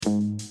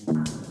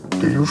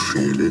Do you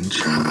feel in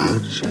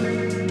charge?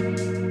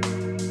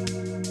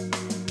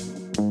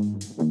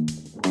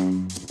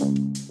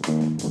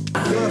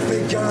 You're a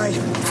big guy.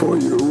 For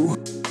you?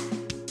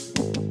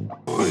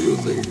 Or you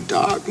think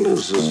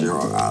darkness is your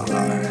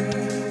ally?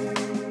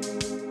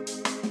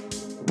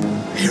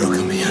 Hero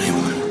can be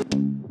anyone.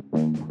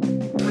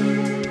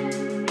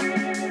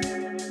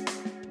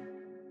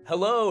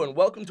 Hello and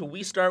welcome to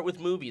We Start With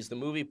Movies, the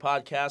movie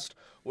podcast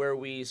where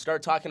we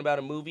start talking about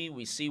a movie,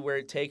 we see where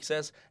it takes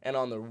us, and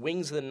on the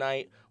wings of the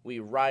night, we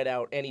ride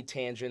out any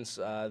tangents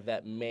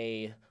that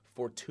may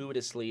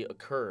fortuitously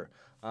occur.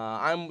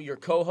 I'm your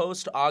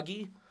co-host,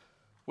 Augie.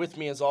 With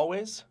me, as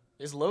always,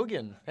 is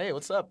Logan. Hey,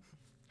 what's up?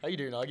 How you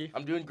doing, Augie?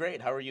 I'm doing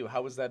great. How are you?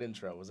 How was that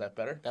intro? Was that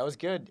better? That was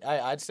good.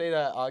 I'd say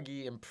that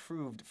Augie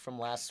improved from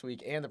last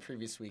week and the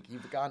previous week.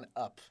 You've gone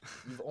up.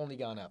 You've only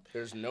gone up.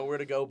 There's nowhere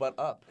to go but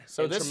up.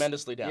 So and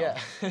tremendously down.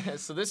 Yeah.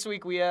 So this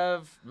week we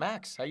have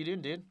Max. How you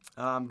doing, dude?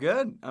 I'm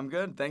good.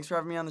 Thanks for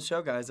having me on the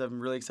show, guys. I'm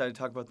really excited to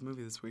talk about the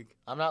movie this week.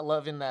 I'm not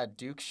loving that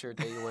Duke shirt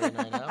that you're wearing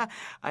right now.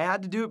 I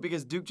had to do it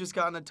because Duke just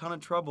got in a ton of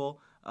trouble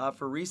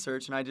for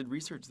research, and I did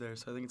research there,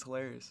 so I think it's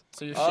hilarious.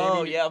 So you're Oh,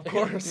 shaming... yeah, of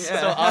course.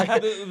 Yeah.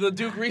 So the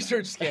Duke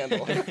research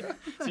scandal.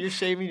 So you're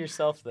shaming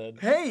yourself then?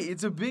 Hey,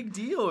 it's a big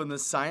deal in the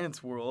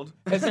science world.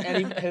 Has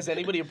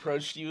anybody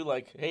approached you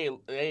like, hey,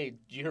 did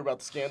you hear about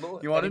the scandal?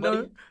 You want to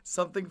Anybody? know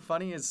something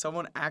funny? Is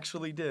someone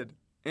actually did.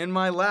 In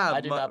my lab.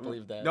 I do not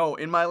believe that. No,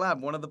 in my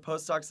lab, one of the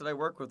postdocs that I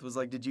work with was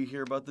like, did you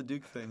hear about the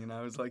Duke thing? And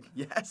I was like,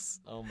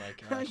 yes. Oh my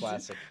god.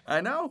 Classic.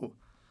 I know.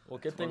 Well,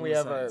 good thing one we of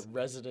have the our signs.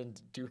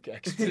 resident Duke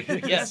expert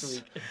this Yes,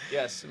 week.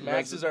 yes.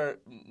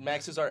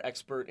 Max is our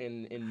expert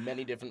in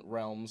many different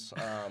realms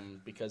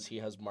because he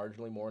has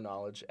marginally more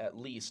knowledge, at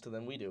least,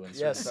 than we do. In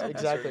Yes, certain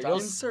exactly. certain In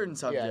topics. certain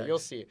subjects. Yeah, you'll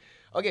see.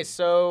 Okay,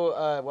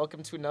 so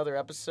welcome to another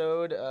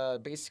episode.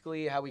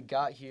 Basically, how we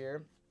got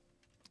here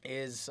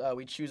is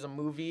we choose a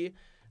movie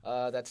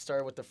that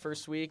started with the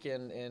first week,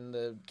 and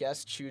the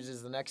guest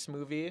chooses the next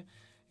movie,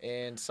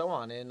 and so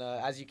on. And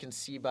as you can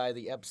see by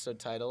the episode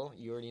title,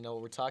 you already know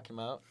what we're talking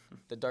about,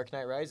 The Dark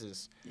Knight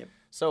Rises. Yep.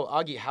 So,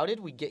 Augie, how did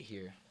we get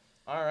here?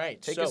 All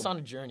right. Take us on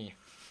a journey.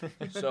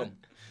 So,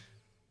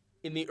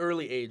 in the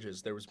early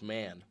ages, there was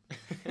man.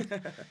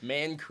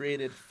 Man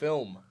created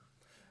film.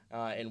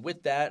 And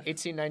with that,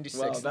 1896,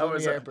 Wow, that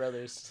was Lumiere a-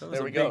 Brothers. That was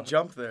There a we big go.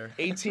 jump there.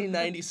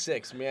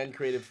 1896, man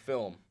created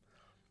film.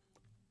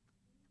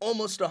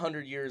 Almost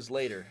 100 years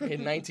later,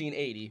 in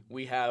 1980,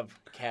 we have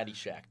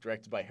Caddyshack,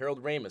 directed by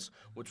Harold Ramis,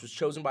 which was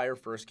chosen by our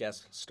first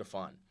guest,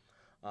 Stefan.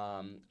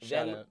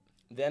 Shout out.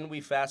 Then we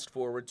fast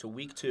forward to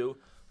week 2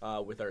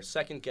 with our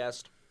second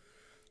guest,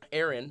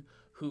 Aaron,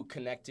 who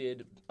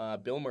connected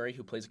Bill Murray,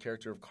 who plays the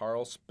character of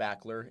Carl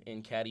Spackler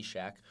in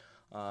Caddyshack,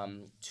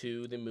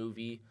 to the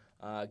movie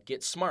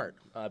Get Smart,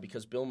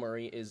 because Bill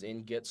Murray is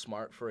in Get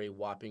Smart for a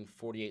whopping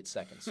 48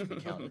 seconds, we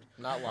counted.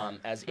 Not long.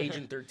 As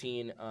Agent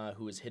 13,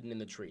 who is hidden in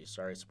the tree.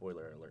 Sorry,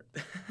 spoiler alert.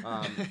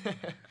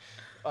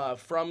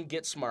 From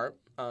Get Smart,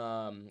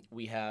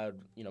 we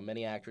had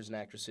many actors and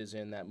actresses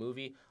in that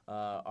movie.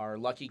 Our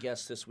lucky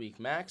guest this week,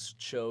 Max,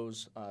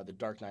 chose The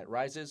Dark Knight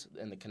Rises,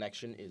 and the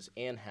connection is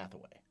Anne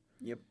Hathaway.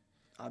 Yep.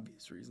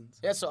 Obvious reasons.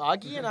 Yeah, so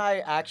Augie and I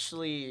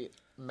actually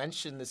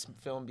mentioned this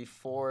film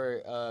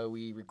before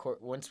we record.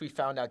 Once we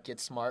found out Get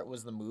Smart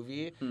was the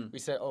movie, we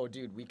said, "Oh,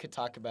 dude, we could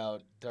talk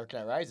about Dark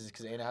Knight Rises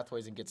because Anne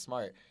Hathaway's in Get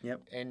Smart."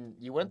 Yep. And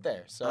you went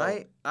there. So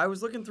I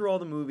was looking through all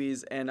the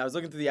movies, and I was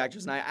looking through the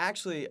actors, and I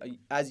actually,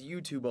 as you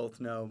two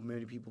both know,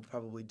 many people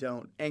probably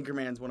don't,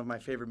 Anchorman's one of my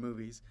favorite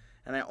movies,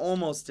 and I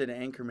almost did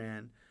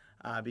Anchorman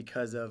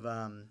because of,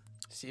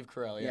 Steve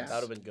Carell, Yeah. yes. That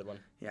would have been a good one.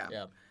 Yeah,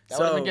 that So-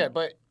 would have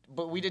been good.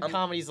 But we did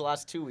comedies the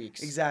last 2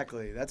 weeks.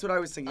 Exactly. That's what I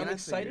was thinking. I'm I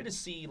excited figured. to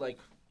see,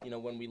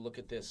 when we look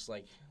at this,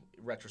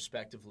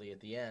 retrospectively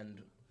at the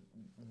end,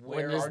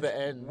 When is the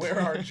end? where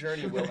our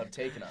journey will have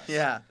taken us.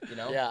 Yeah. You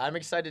know? Yeah, I'm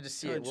excited to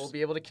see No, it. We'll just-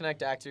 be able to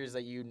connect actors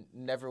that you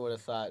never would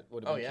have thought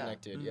would have Oh, been yeah.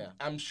 connected. Yeah.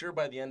 I'm sure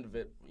by the end of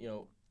it,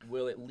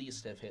 we'll at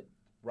least have hit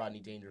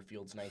Rodney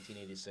Dangerfield's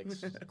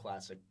 1986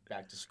 classic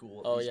Back to School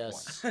at Oh, least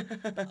yes.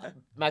 once.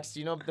 Max, do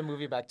you know the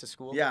movie Back to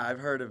School? Yeah, I've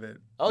heard of it.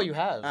 Oh, you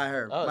have? I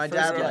heard. Oh, My first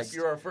dad guess. liked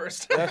You're our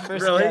first. Yeah,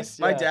 first Really? guess,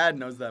 My yeah. dad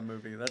knows that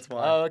movie. That's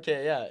why. Oh,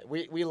 okay, yeah.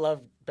 We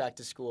love Back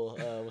to School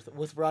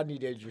with Rodney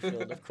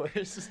Dangerfield, of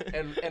course.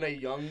 and a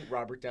young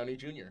Robert Downey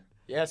Jr.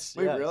 Yes.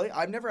 Wait, yeah. really?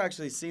 I've never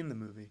actually seen the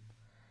movie.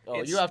 Oh,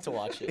 It's- you have to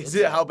watch it. Is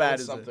it? How bad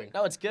It's is something. it?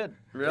 No, it's good.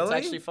 It's Really?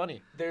 actually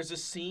funny. There's a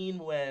scene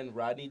when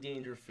Rodney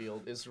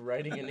Dangerfield is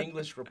writing an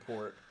English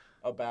report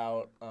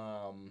about,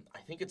 I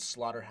think it's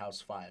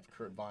Slaughterhouse-Five,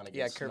 Kurt Vonnegut's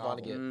Yeah, Kurt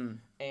novel. Vonnegut.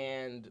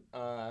 And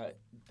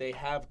they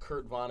have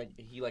Kurt Vonnegut,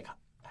 he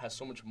has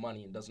so much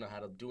money and doesn't know how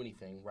to do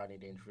anything, Rodney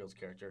Dangerfield's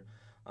character,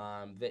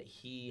 that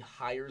he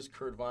hires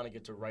Kurt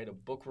Vonnegut to write a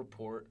book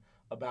report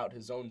about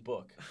his own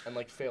book and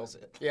fails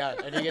it. Yeah,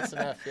 and he gets an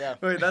F, yeah.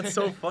 Wait, that's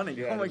so funny.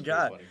 Yeah, oh it my is pretty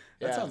god. funny.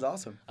 That Yeah. sounds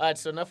awesome. All right,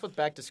 so enough with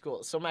Back to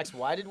School. So, Max,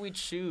 why did we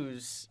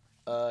choose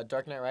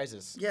Dark Knight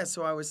Rises? Yeah,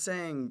 so I was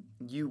saying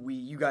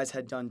you guys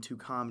had done 2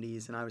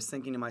 comedies, and I was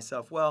thinking to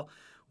myself, well,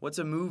 what's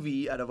a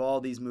movie out of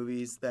all these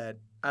movies that,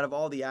 out of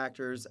all the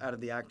actors, out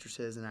of the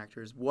actresses and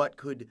actors, what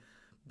could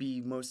be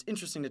most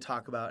interesting to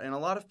talk about? And a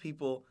lot of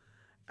people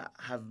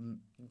have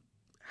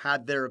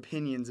had their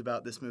opinions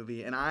about this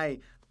movie, and I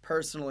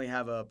personally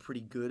have a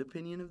pretty good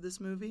opinion of this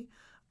movie.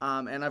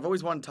 And I've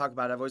always wanted to talk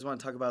about it. I've always wanted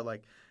to talk about,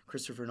 like,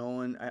 Christopher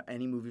Nolan,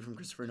 any movie from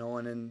Christopher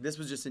Nolan, and this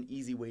was just an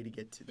easy way to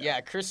get to that. Yeah,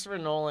 Christopher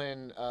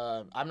Nolan,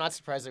 I'm not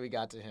surprised that we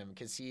got to him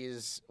because he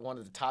is one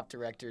of the top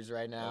directors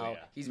right now. Oh, yeah.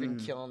 He's been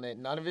killing it.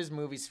 None of his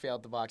movies fail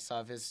at the box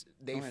office.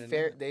 They I didn't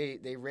know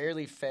they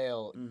rarely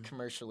fail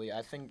commercially.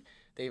 I think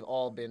they've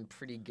all been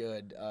pretty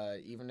good,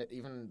 even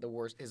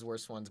his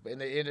worst ones. But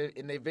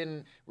and they've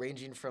been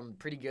ranging from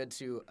pretty good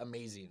to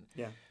amazing.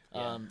 Yeah.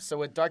 So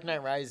with Dark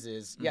Knight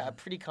Rises, a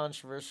pretty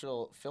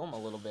controversial film a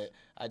little bit,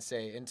 I'd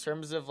say, in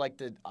terms of like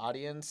the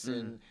audience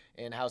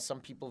and how some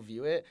people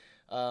view it.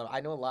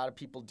 I know a lot of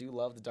people do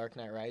love The Dark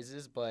Knight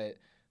Rises, but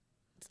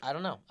I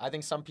don't know. I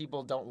think some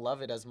people don't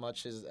love it as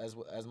much as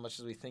much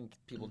as we think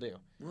people do.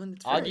 Well,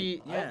 it's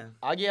Augie, very-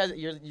 Augie,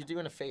 you're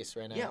doing a face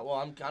right now. Yeah, well,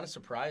 I'm kind of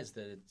surprised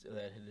that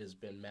it has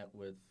been met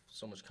with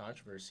so much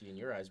controversy in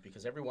your eyes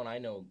because everyone I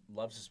know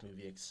loves this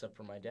movie except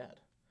for my dad.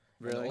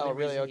 And Really? The only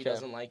really? reason he Okay.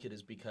 doesn't like it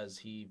is because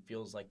he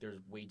feels like there's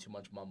way too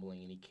much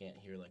mumbling and he can't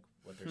hear like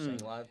what they're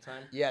saying a lot of the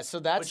time. Yeah, so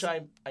that's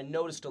Which I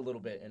noticed a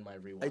little bit in my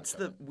rewatch. It's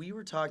of it. we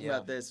were talking Yeah.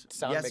 about this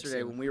Sound yesterday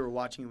mixing. when we were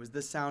watching. It was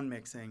the sound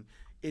mixing.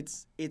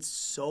 It's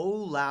so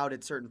loud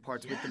at certain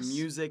parts with the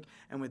music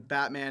and with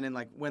Batman, and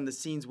like when the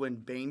scenes when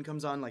Bane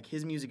comes on, like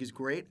his music is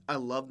great. I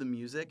love the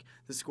music.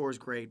 The score is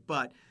great,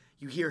 but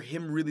you hear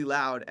him really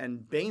loud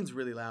and Bane's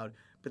really loud,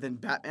 but then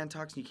Batman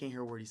talks and you can't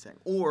hear a word he's saying.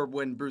 Or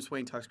when Bruce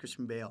Wayne talks,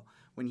 Christian Bale,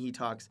 when he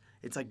talks,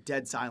 it's like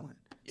dead silent.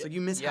 It's like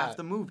you miss half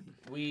the movie.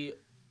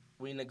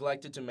 We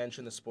neglected to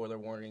mention the spoiler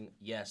warning.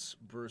 Yes,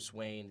 Bruce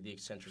Wayne, the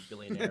eccentric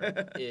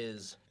billionaire,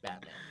 is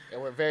Batman.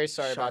 and we're very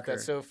sorry about Shocker.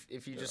 that. So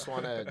if you just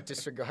want to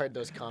disregard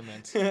those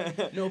comments.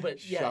 No,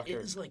 but yeah, Shocker. it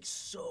is like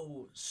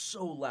so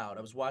loud.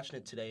 I was watching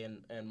it today,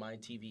 and my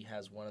TV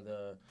has one of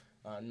the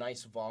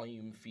nice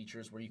volume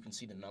features where you can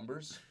see the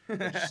numbers, which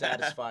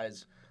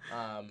satisfies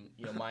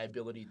my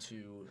ability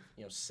to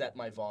set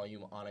my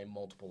volume on a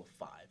multiple of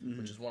 5,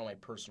 which is one of my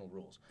personal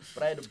rules.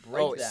 But I had to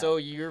break that. So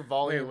your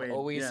volume Wait,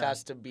 always yeah.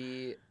 has to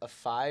be a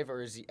 5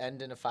 or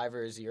end in a 5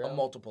 or a 0? A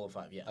multiple of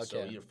 5, yeah. So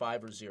Okay. either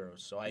 5 or 0.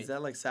 So Is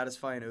that like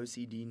satisfy an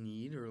OCD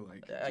need or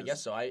like? I just-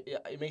 guess so.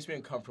 It makes me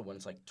uncomfortable when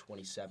it's like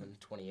 27,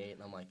 28,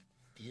 and I'm like,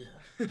 yeah.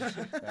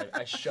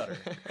 I shudder.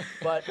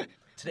 But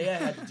today I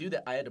had to do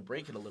that. I had to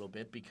break it a little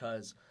bit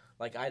because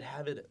like I'd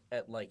have it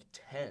at like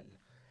 10,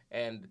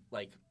 and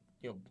like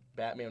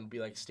Batman would be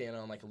like standing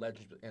on like a ledge,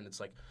 and it's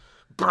like,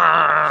 You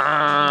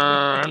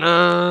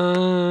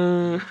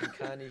can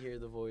kind of hear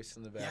the voice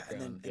in the Yeah,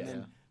 background. and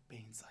then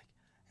Bane's like,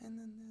 and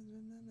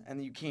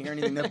then you can't hear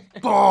anything. Then,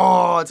 it's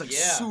like Yeah.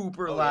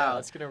 super Oh, yeah. loud.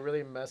 It's gonna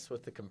really mess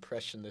with the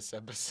compression this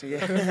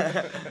episode.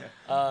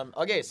 Yeah.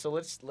 Okay, so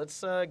let's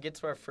get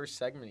to our first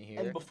segment here.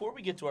 And before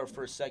we get to our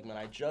first segment,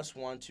 I just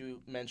want to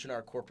mention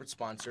our corporate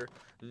sponsor.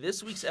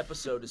 This week's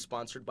episode is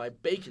sponsored by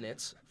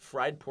Baconets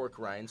fried pork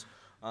rinds.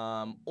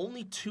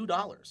 Only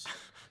 $2.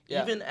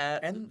 Yeah. Even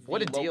at And the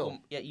what a local, deal.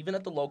 Yeah, even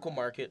at the local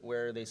market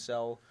where they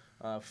sell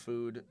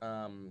food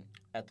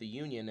at the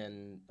Union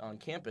and on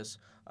campus,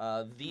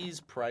 these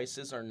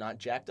prices are not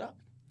jacked up.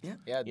 Yeah,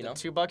 You the know?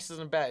 $2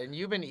 isn't bad, and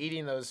you've been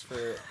eating those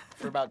for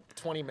about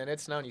 20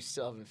 minutes now, and you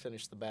still haven't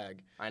finished the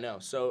bag. I know.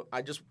 So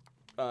I just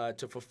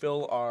to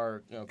fulfill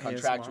our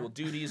contractual ASMR.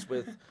 duties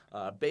with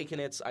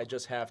Baconets, I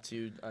just have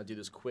to do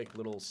this quick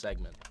little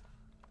segment.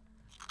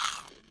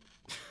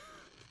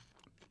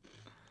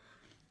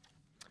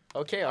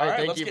 Okay, All all right. right,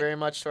 Thank let's you get- very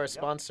much to our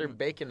sponsor,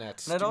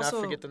 Baconets. And I'd Do not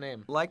also forget the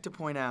name. like to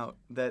point out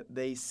that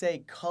they say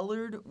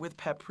colored with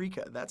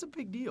paprika. That's a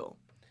big deal.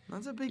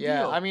 That's a big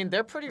Yeah, deal. I mean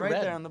they're pretty right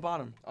red. there on the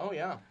bottom. Oh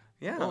yeah.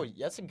 Yeah. Oh,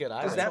 that's a good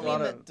eye. Does right that a there. mean lot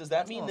that? of- Does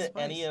that mean that's a that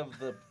lot of any spice. of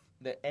the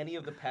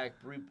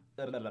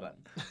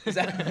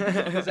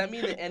does that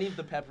mean that any of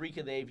the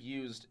paprika they've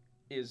used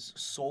is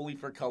solely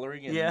for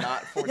coloring and Yeah.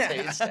 not for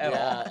taste at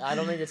all? Yeah, I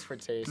don't think it's for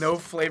taste. No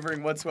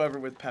flavoring whatsoever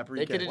with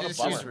paprika. They could have What a just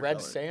bummer. used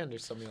red sand or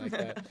something like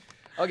that.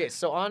 Okay,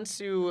 so on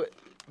to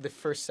the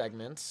first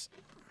segment.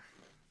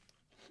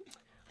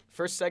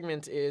 First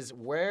segment is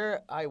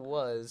where I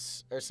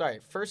was, or sorry,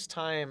 first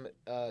time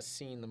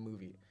seeing the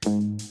movie.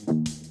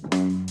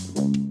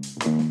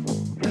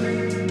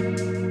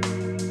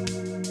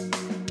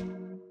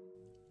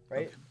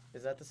 Right?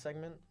 Is that the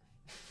segment?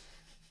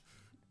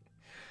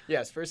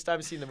 Yes, first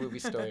time seeing the movie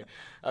story.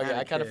 Okay, Had a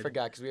I kind of kid.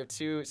 forgot because we have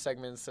two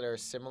segments that are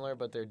similar,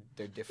 but they're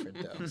different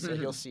though. So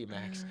you'll see,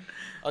 Max.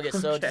 Okay,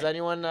 so does Okay.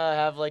 anyone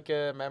have like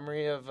a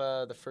memory of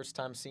the first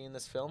time seeing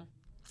this film?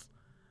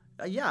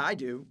 Yeah, I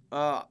do.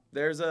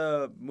 There's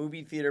a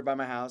movie theater by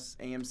my house,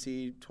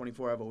 AMC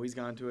 24. I've always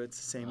gone to it. It's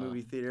the same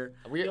movie theater.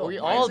 We Yo, we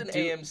mine's all an do.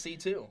 AMC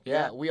too.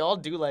 Yeah, we all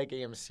do like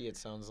AMC. It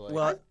sounds like.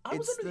 Well, I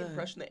was it's under the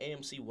impression that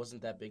AMC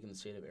wasn't that big in the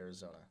state of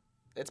Arizona.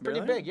 it's pretty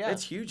Really? big. Yeah,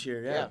 It's huge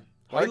here. yeah. Yeah.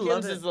 I love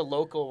Harkins it. is the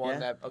local one Yeah.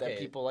 that Okay.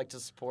 people like to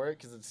support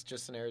because it's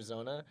just in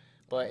Arizona.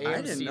 But AMC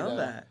I didn't know though,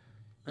 that.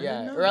 I didn't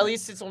Yeah, know or at that.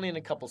 least it's only in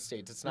a couple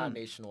states. It's not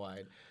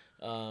nationwide.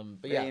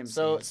 But yeah,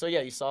 AMC. so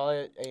yeah, you saw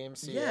it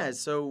AMC. Yeah,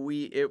 so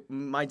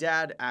my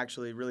dad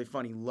actually, really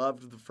funny,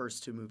 loved the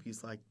first two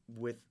movies like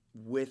with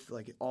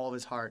like all of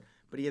his heart,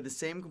 but he had the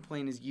same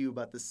complaint as you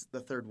about the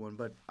third one,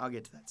 but I'll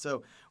get to that.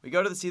 So we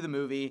go to see the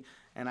movie,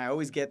 and I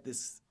always get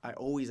this, I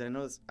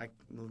know this, I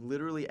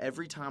literally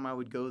every time I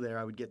would go there,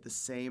 I would get the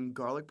same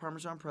garlic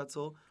parmesan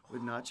pretzel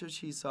with nacho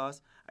cheese sauce.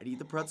 I'd eat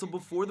the pretzel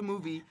before the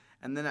movie,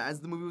 and then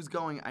as the movie was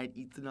going, I'd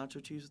eat the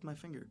nacho cheese with my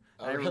finger.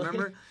 Oh, I really?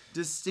 remember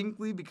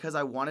distinctly because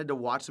I wanted to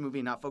watch the movie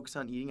and not focus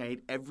on eating. I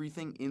ate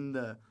everything in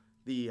the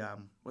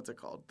what's it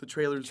called? The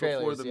trailers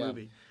before the yeah.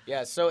 movie.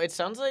 Yeah, so it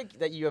sounds like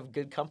that you have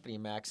good company,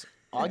 Max.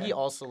 Augie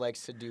also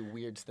likes to do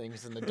weird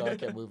things in the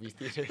dark at movie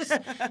theaters.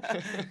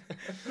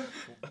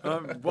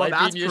 Well,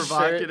 that's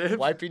provocative. Shirt,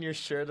 wiping your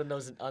shirt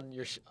on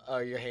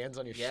your hands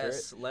on your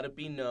Yes, shirt. let it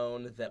be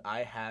known that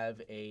I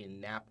have a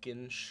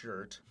napkin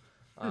shirt.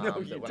 No,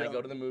 you that when I don't.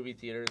 go to the movie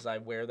theaters, I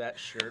wear that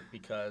shirt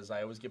because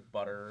I always get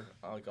butter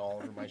like all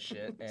over my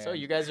shit. And So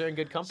you guys are in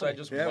good so company. I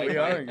just Yeah, wipe we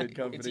my, are in good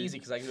company. It's easy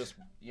because I can just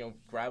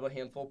grab a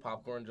handful of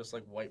popcorn and just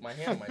like wipe my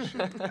hand on my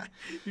shirt.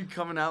 You're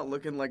coming out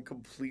looking like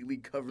completely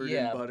covered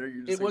Yeah, in butter.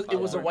 You're just it was a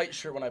popcorn. white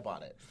shirt when I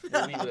bought it.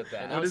 We'll leave it at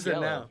that. And now What it's is it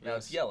yellow. now? Now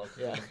it's yellow 'cause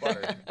Yeah. of the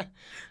butter. That's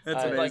With,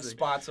 like amazing.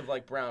 spots of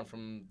like brown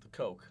from the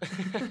Coke.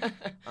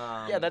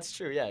 Yeah, that's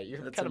true. Yeah,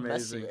 you're That's kind of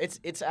messy. amazing.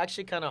 It's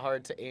actually kind of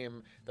hard to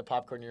aim the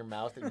popcorn in your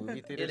mouth in movie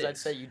theaters. I'd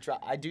is. say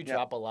I do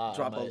drop a lot.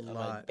 Drop on a my-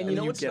 lot. And when you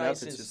know you what's get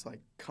nice up, it's is just like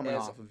coming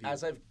off of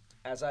you.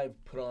 As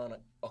I've put on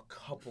a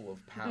couple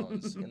of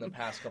pounds in the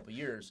past couple of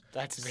years.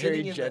 That's sitting very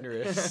in the-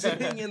 generous.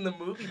 Sitting in the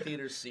movie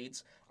theater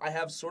seats, I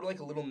have sort of like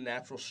a little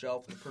natural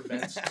shelf that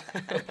prevents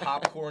the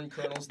popcorn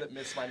kernels that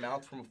miss my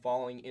mouth from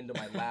falling into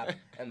my lap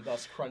and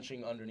thus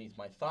crunching underneath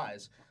my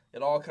thighs.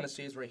 It all kind of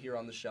stays right here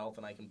on the shelf,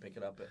 and I can pick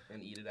it up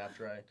and eat it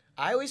after I.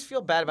 I always feel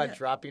bad about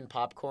dropping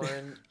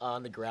popcorn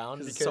on the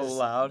ground because it's so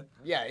loud.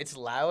 Yeah, it's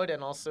loud,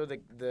 and also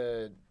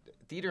the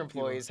theater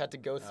employees had to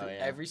go through yeah.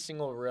 every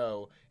single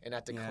row and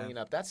have to Yeah. clean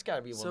up. That's got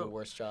to be one of So- the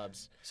worst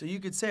jobs. So you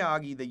could say,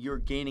 Augie, that your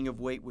gaining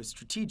of weight was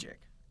strategic.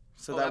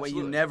 So Oh, that way you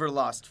absolutely.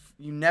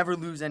 you never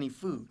lose any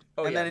food.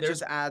 Oh, and yeah, then it there's-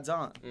 just adds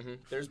on.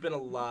 There's been a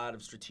lot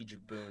of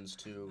strategic boons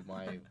to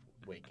my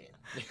weight gain.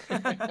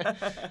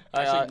 Uh,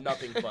 Actually,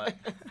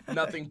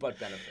 nothing but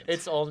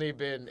benefits.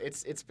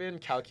 It's been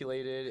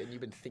calculated, and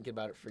you've been thinking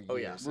about it for years. Oh,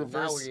 yeah. So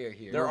now we're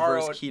here. There are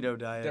Reverse keto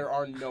diet. There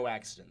are no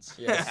accidents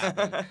Yes.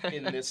 that happen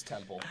in this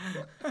temple.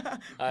 All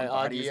right,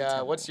 body is a Augie,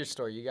 temple. what's your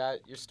story? You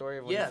got your story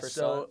of when you Yeah, first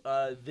saw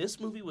so it? this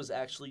movie was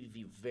actually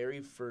the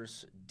very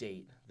first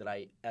date that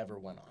I ever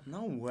went on.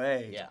 No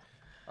way. Yeah.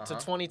 So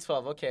Uh-huh.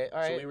 2012. Okay, all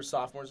right. So we were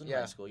sophomores in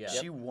Yeah. high school, yeah.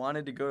 She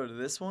wanted to go to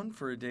this one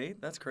for a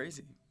date? That's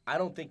crazy. I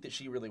don't think that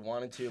she really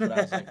wanted to, but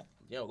I was like,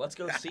 let's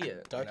go see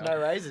it. Dark you know?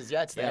 Knight Rises.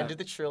 Yeah, it's the Yeah. end of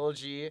the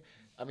trilogy.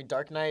 I mean,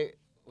 Dark Knight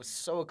was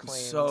so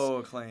acclaimed. So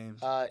acclaimed.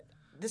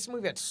 This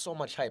movie had so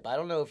much hype. I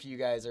don't know if you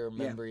guys are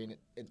remembering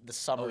the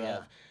summer Oh, yeah.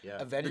 of.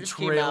 Yeah. Avengers The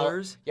came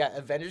trailers? out. Yeah,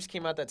 Avengers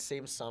came out that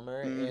same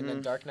summer, and Mm-hmm.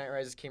 then Dark Knight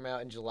Rises came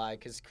out in July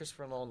because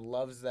Christopher Nolan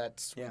loves that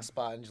sweet Yeah.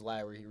 spot in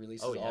July where he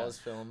releases Oh, yeah. all his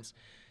films,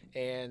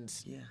 and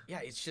Yeah.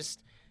 it's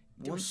just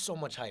there was so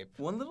much hype.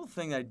 One little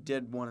thing I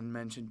did want to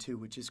mention too,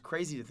 which is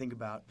crazy to think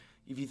about.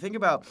 If you think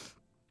about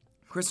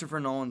Christopher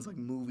Nolan's like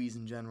movies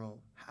in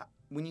general,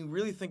 when you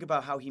really think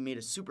about how he made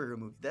a superhero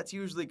movie, that's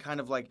usually kind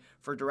of like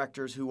for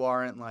directors who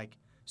aren't like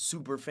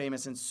super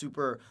famous and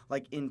super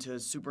like into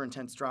super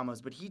intense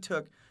dramas. But he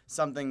took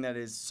something that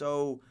is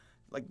so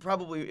like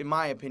probably in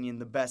my opinion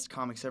the best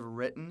comics ever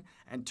written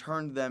and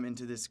turned them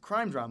into this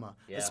crime drama,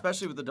 Yeah.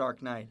 especially with The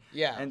Dark Knight.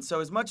 Yeah. And so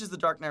as much as The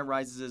Dark Knight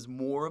Rises is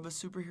more of a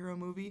superhero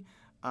movie,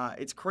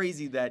 it's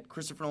crazy that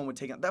Christopher Nolan would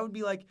take it. That would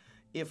be like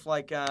if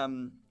like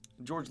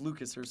George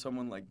Lucas or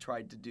someone like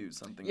tried to do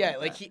something. Yeah,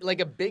 like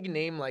like a big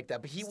name like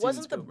that, but he Steven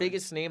wasn't the Spielberg.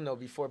 biggest name though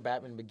before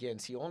Batman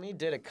Begins. He only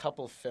did a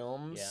couple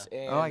films. Yeah.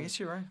 And, Oh, I guess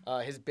you're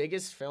right. his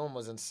biggest film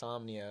was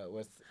Insomnia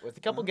with a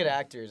couple good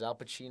actors, Al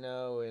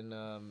Pacino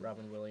and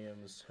Robin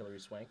Williams, Hilary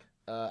Swank.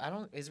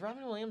 is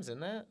Robin Williams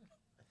in that?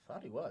 I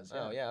thought he was.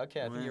 Oh yeah,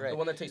 okay, I think you're The right.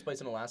 one that takes place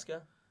in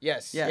Alaska?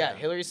 Yes, Yeah. yeah,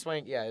 Hilary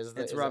Swank, yeah, is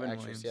the It's is Robin the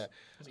actress, Williams.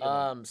 That's a good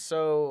one. yeah.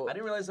 So I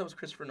didn't realize that was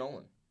Christopher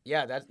Nolan.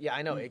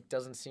 I know it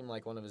doesn't seem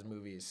like one of his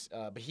movies,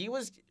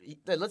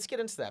 but let's get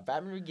into that.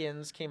 Batman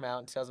Begins came out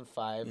in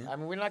 2005. Yeah. I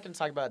mean, we're not going to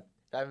talk about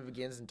Batman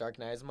Begins and Dark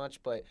Knight as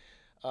much, but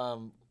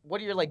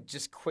what are your like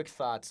just quick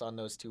thoughts on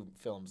those two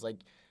films? Like,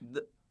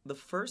 The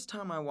first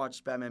time I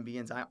watched Batman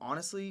Begins, I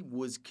honestly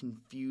was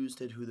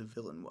confused at who the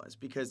villain was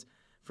because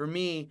for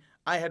me,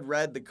 I had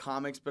read the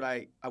comics, but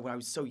when I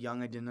was so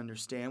young, I didn't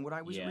understand what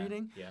I was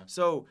reading. Yeah.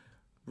 So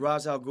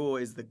Ra's al Ghul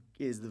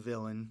is the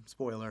villain.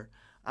 Spoiler.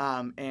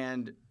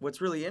 And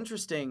what's really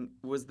interesting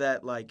was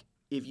that like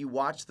if you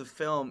watch the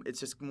film, it's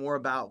just more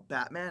about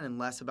Batman and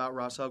less about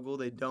Ra's al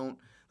Ghul.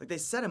 They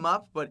set him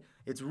up, but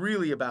it's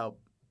really about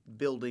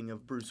building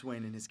of Bruce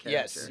Wayne and his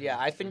character. yes, yeah,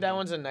 I think that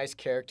one's a nice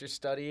character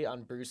study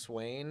on Bruce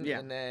Wayne, Yeah.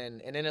 and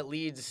then it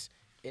leads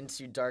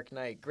into Dark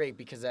Knight, great,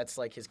 because that's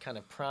like his kind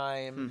of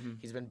prime.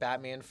 He's been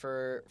Batman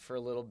for a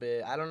little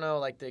bit. I don't know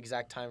like the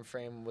exact time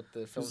frame with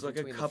the It films was like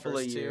a between couple the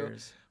of first two,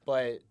 years.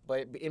 but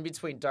in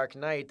between Dark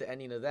Knight, the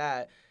ending of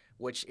that,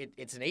 which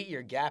it's an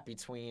 8-year gap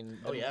between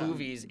the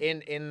movies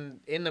in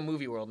the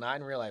movie world, not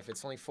in real life.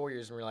 It's only 4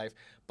 years in real life,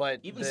 but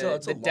Even so,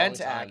 it's a long Dent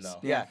time, Act, though.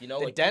 yeah, You know,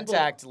 the like, Dent people-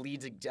 Act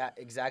leads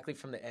exactly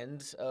from the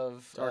end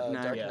of Dark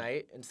Knight. Dark Yeah.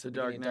 Knight into the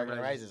Dark beginning of Dark Knight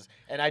Knight Rises,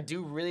 and I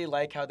do really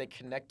like how they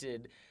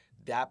connected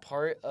that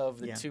part of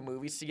the Yeah. two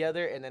movies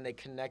together, and then they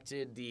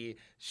connected the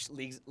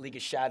League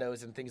of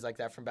Shadows and things like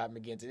that from Batman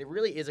Begins. It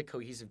really is a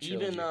cohesive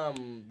trilogy.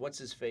 Even what's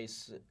his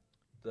face,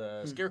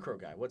 the Scarecrow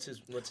guy. What's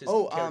his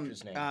Oh,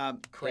 character's name?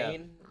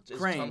 Crane. Is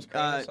Crane. Tom's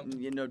Crane or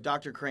something?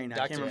 Dr. Crane. I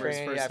can't Dr. remember his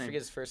Crane, first I name.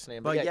 forget his first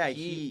name, But yeah,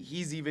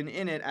 he's even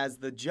in it as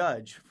the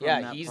judge. From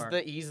that he's part.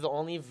 the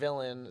only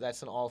villain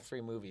that's in all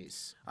 3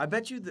 movies. I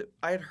bet you that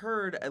I had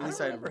heard at I least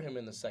don't remember him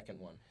in the second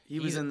one. he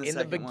was in the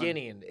second one.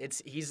 beginning.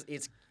 It's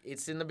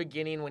in the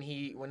beginning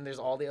when there's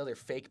all the other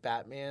fake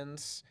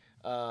Batmans.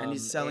 And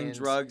he's selling and-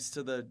 drugs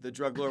to the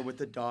drug lord with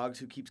the dogs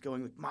who keeps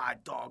going like, my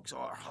dogs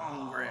are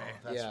hungry.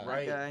 That's Yeah.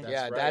 right. Okay. That's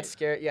yeah, right. that's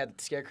scary. Yeah,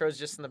 Scarecrow's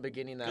just in the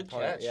beginning of that Good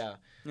part. catch. Yeah.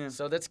 Yeah.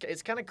 So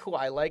it's kind of cool.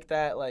 I like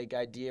that like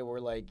idea where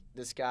like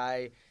this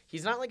guy,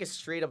 he's not like a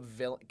straight up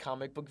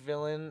comic book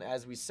villain,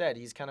 as we said.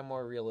 He's kind of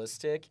more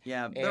realistic.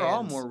 Yeah, they're all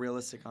And- more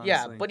realistic, honestly.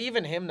 Yeah, but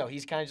even him though,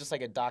 he's kind of just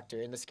like a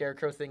doctor, and the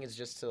Scarecrow thing is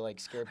just to like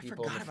scare I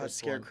people. in forgot the about first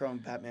Scarecrow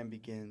and Batman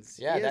Begins.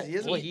 Yeah, he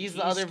is well, a, he's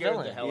the other scared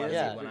villain. The hell out of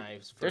Yeah. me when I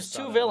first There's saw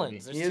two that villains.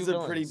 movie. There's he is two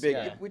a pretty villains, big,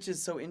 yeah. which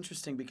is so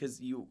interesting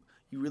because you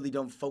really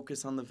don't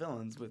focus on the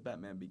villains with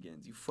Batman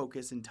Begins. You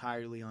focus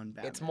entirely on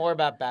Batman. It's more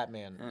about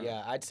Batman. Yeah.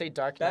 Yeah, I'd say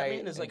Dark Knight.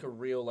 Batman is like a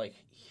real like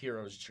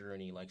hero's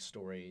journey like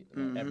story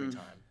Mm-hmm. every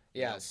time.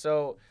 Yeah.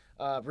 So,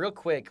 real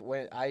quick,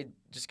 when I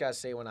just gotta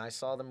say, when I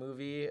saw the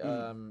movie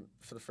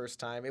for the first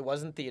time, it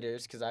was in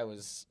theaters because I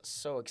was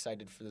so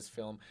excited for this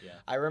film. Yeah.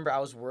 I remember I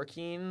was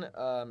working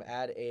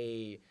at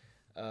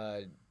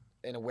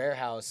in a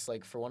warehouse,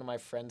 like for one of my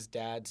friend's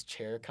dad's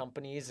chair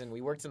companies, and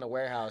we worked in a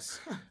warehouse,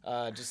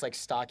 just like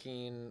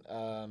stocking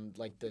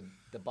like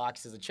the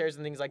boxes of chairs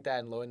and things like that,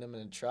 and loading them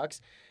in the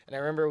trucks. And I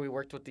remember we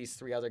worked with these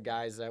 3 other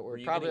guys that were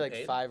you probably getting like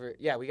paid? 5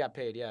 or we got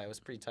paid. Yeah, it was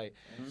pretty tight.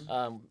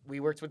 We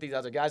worked with these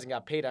other guys and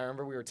got paid. I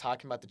remember we were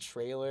talking about the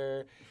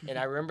trailer, and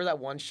I remember that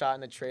one shot in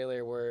the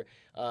trailer where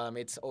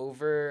it's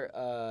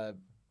over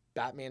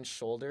Batman's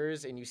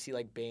shoulders, and you see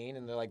like Bane,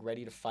 and they're like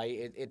ready to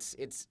fight.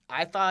 It's.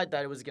 I thought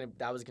that was gonna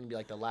be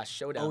like the last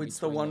showdown. Oh, it's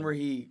the between one them. where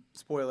he,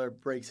 spoiler,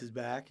 breaks his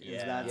back. Is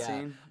Yeah. that Yeah.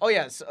 scene? Oh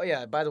yeah. So,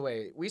 yeah. By the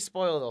way, we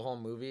spoil the whole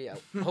movie.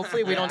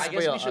 Hopefully, we Yeah, don't I spoil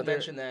guess we should other.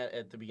 mention that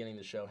at the beginning of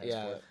the show. Yeah.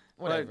 henceforth.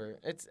 Whatever.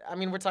 It's. I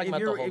mean, we're talking If about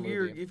the you're, whole if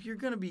you're movie. if you're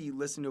gonna be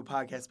listening to a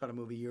podcast about a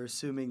movie, you're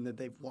assuming that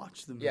they've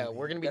watched the movie. Yeah,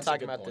 we're gonna be That's a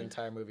talking good about the point.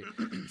 entire movie.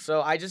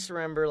 So I just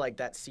remember like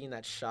that scene,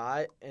 that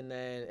shot, and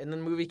then the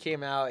movie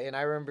came out, and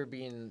I remember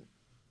being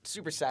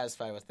super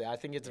satisfied with it. I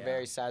think it's a Yeah.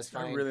 very I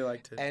satisfying really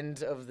liked it.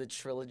 end of the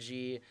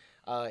trilogy.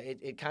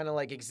 It kind of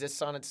like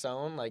exists on its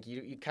own. Like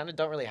you kind of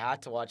don't really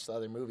have to watch the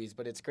other movies,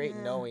 but it's great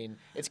knowing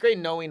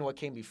what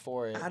came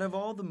before it. Out of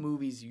all the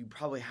movies, you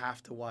probably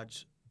have to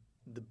watch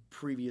the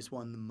previous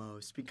one the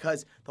most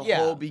because the Yeah.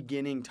 whole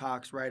beginning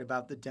talks right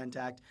about the Dent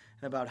Act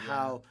and about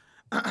how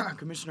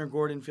Commissioner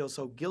Gordon feels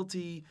so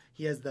guilty.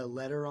 He has the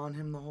letter on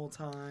him the whole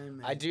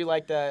time. I do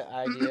like that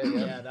idea.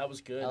 Yeah, Yeah, that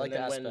was good. I like and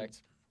that then when-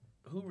 aspect.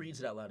 who reads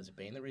it out loud? Is it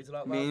Bane that reads it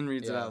out loud? Bane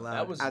reads it Yeah. out That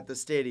loud was- at the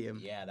stadium.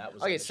 Yeah, that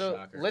was Okay, like a so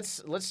shocker.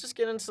 let's just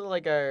get into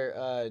like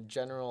our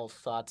general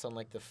thoughts on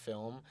like the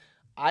film.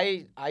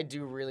 I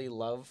do really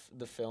love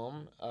the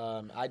film.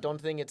 I don't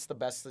think it's the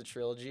best of the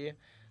trilogy,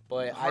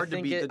 but Hard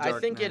to beat The I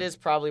Dark think it Knight. is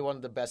probably one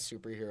of the best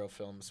superhero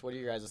films. What are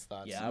your guys'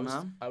 thoughts? Yeah,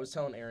 No? I was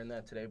telling Aaron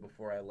that today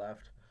before I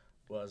left.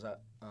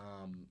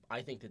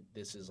 I think that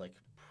this is like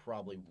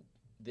probably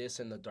this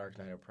and The Dark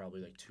Knight are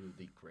probably like 2 of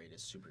the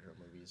greatest superhero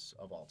movies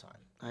of all time.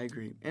 I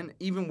agree. And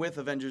even with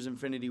Avengers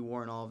Infinity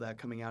War and all of that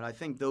coming out, I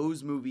think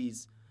those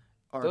movies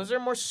are Those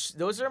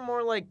are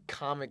more like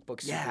comic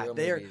book yeah, superhero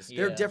they're movies.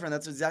 they're Yeah. different.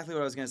 That's exactly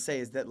what I was gonna say.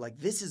 Is that like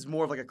this is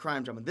more of like a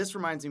crime drama. This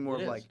reminds me more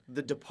It of is. like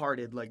The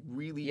Departed, like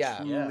really Yeah.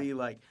 truly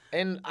like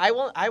And I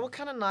will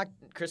kind of knock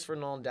Christopher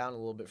Nolan down a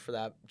little bit for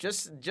that.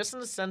 Just in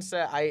the sense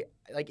that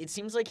it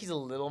seems like he's a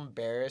little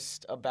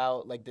embarrassed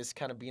about like this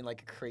kind of being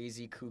like a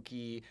crazy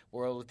kooky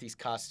world with these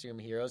costume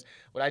heroes.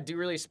 What I do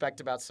really respect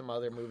about some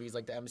other movies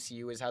like the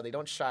MCU is how they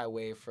don't shy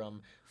away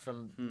from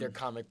their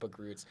comic book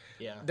roots.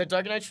 Yeah. The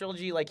Dark Knight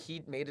trilogy, like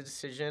he made a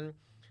decision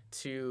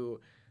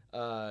to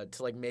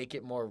like make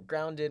it more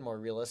grounded, more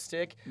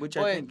realistic. which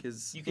But I think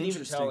is You can even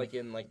interesting. tell like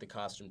in like the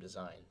costume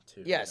design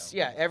too. Yes,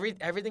 you know? yeah.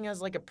 Everything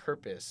has like a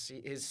purpose.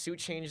 His suit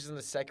changes in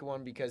the second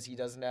one because he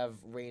doesn't have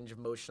range of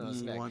motion on his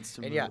He neck. wants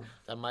to and yeah, move.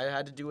 that might have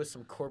had to do with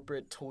some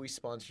corporate toy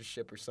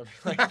sponsorship or something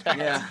like that.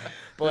 Yeah,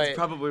 but that's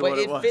probably but what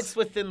it was. fits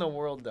within the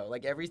world though.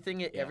 Like everything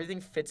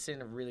fits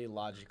in really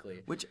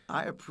logically. Which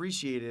I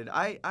appreciated.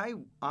 I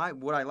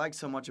what I liked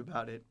so much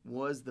about it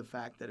was the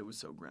fact that it was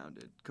so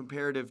grounded,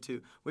 comparative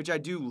to which I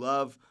do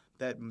love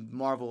that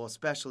Marvel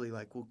especially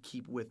like will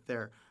keep with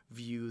their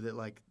view that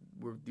like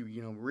we're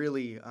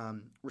really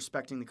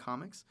respecting the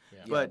comics.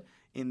 Yeah. But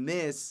in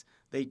this,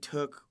 they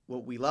took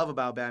what we love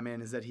about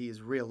Batman is that he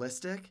is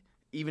realistic.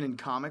 Even in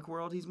comic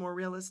world, he's more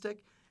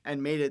realistic,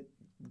 and made it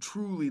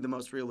truly the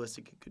most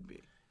realistic it could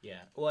be.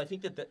 Yeah. Well, I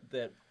think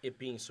that it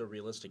being so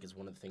realistic is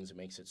one of the things that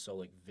makes it so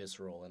like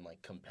visceral and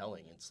like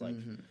compelling. It's like,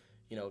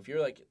 if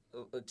you're like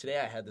today,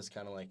 I had this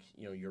kind of like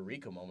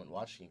eureka moment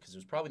watching it because it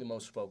was probably the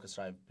most focused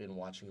I've been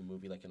watching a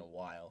movie like in a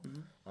while.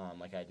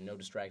 Like I had no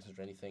distractions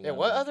or anything. Yeah,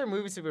 what other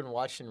movies have you been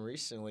watching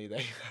recently that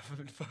you haven't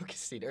been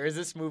focusing? Or is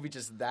this movie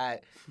just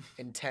that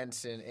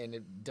intense and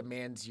it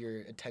demands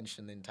your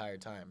attention the entire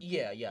time?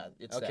 Yeah,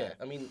 it's Okay. that.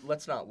 I mean,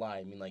 let's not lie.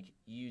 I mean, like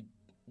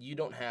you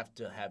don't have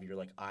to have your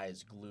like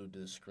eyes glued to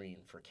the screen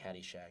for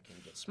Caddyshack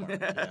and get smart.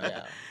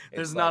 Yeah.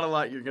 There's not a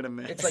lot you're gonna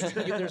miss. It's like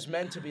there's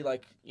meant to be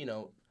like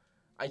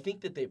I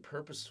think that they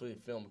purposefully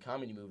film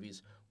comedy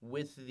movies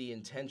with the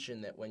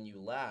intention that when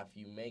you laugh,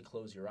 you may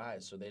close your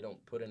eyes, so they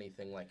don't put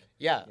anything like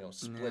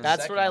split.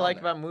 That's second what I on like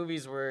there. about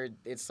movies where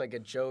it's like a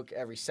joke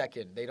every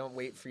second. They don't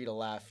wait for you to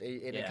laugh.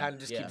 It kind of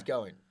just keeps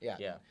going. Yeah.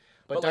 Yeah,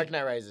 But Dark like,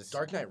 Knight Rises.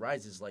 Dark Knight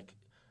Rises, like,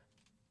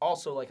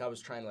 also like I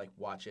was trying to like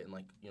watch it and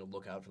like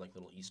look out for like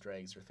little Easter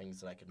eggs or things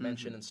that I could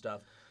mention and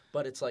stuff.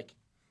 But it's like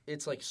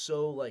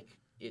so like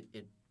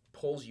it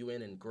pulls you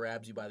in and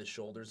grabs you by the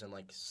shoulders and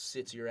like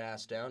sits your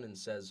ass down and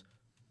says,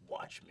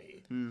 "Watch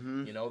me."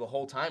 The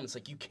whole time it's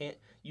like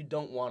you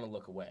don't want to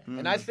look away.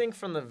 And I think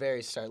from the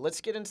very start,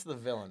 let's get into the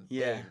villain.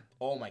 Yeah. Bane.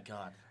 Oh my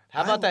god.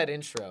 How about that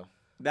intro?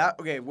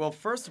 Well,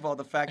 first of all,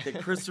 the fact that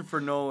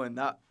Christopher Nolan,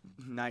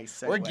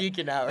 nice segue. We're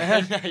geeking out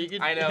right now. You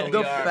can- I know. The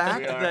we are, fact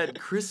we are. that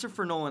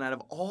Christopher Nolan, out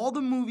of all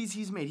the movies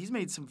he's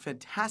made some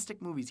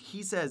fantastic movies.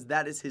 He says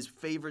that is his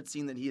favorite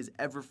scene that he has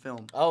ever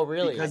filmed. Oh,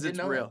 really? Because I it's didn't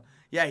know real. that.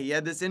 Yeah, he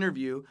had this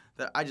interview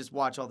that I just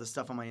watch all this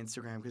stuff on my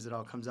Instagram because it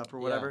all comes up or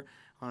whatever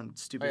on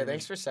stupid. Oh, yeah, interviews.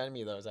 thanks for sending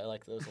me those. I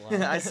like those a lot.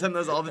 I send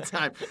those all the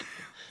time.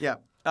 Yeah.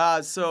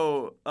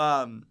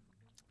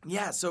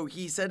 So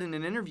he said in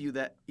an interview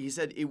that he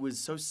said it was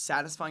so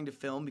satisfying to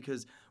film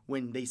because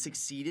when they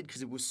succeeded,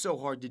 because it was so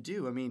hard to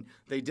do. I mean,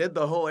 they did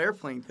the whole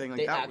airplane thing. Like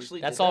They that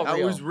actually That's did all that. that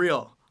real. was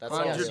real. That's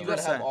all real. You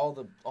gotta have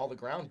 100%. all the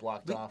ground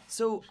blocked off.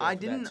 So I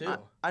for that didn't. too.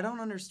 I don't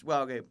understand.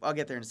 Well, okay, I'll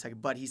get there in a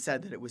second. But he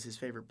said that it was his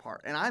favorite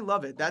part, and I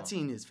love it. That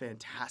scene is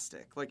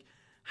fantastic. Like,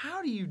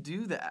 how do you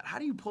do that? How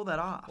do you pull that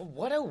off? Well,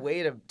 what a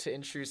way to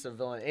introduce a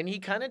villain. And he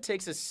kind of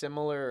takes a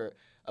similar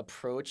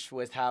approach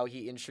with how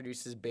he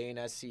introduces Bane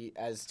as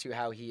to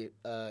how he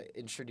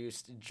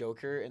introduced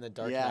Joker in the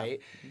Dark Yeah.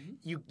 Knight.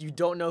 You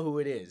don't know who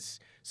it is.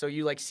 So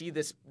you like see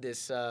this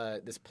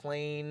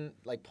plane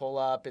like pull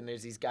up and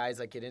there's these guys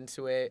that get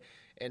into it.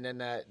 And then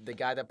the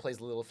guy that plays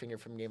Littlefinger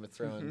from Game of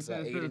Thrones,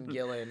 Aidan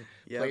Gillen,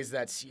 Yep. plays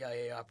that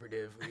CIA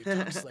operative where he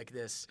talks like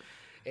this.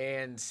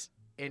 And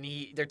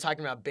they're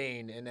talking about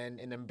Bane, and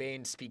then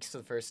Bane speaks for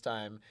the first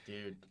time.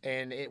 Dude.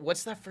 And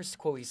what's that first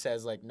quote he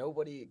says? Like,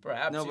 nobody...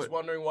 Perhaps No, he's but-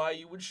 wondering why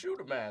you would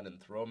shoot a man and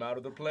throw him out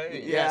of the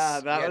plane.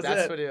 Yeah, that was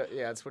that's it. What it.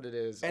 Yeah, that's what it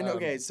is. And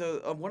okay, so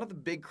one of the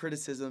big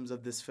criticisms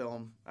of this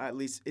film, at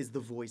least, is the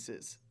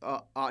voices.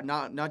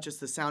 Not just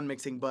the sound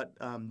mixing, but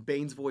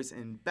Bane's voice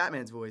and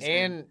Batman's voice.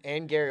 And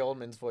Gary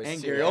Oldman's voice,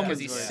 And too. Gary Because Oldman's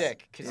he's voice.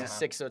 sick. Because Yeah. he's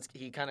sick, so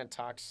he kind of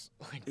talks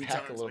like He back a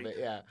talks little like- bit,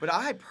 yeah. But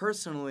I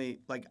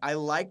personally, like, I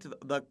liked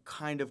the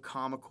kind of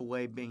comical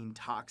way Bane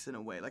talks in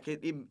a way. Like,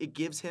 it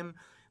gives him,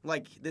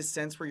 like, this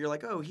sense where you're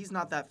like, oh, he's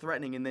not that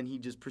threatening, and then he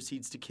just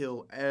proceeds to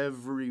kill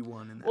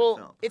everyone in that film.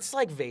 Well, it's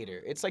like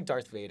Vader. It's like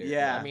Darth Vader.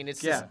 Yeah, I mean,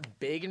 it's yeah. this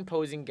big,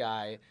 imposing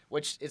guy,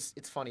 which it's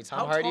funny. Tom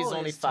How Hardy's tall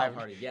only is Tom 5.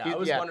 Hardy? Yeah, I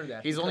was wondering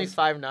that He's only because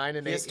 5'9",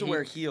 and he has to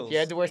wear heels. He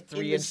had to wear In the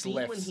 3-inch scene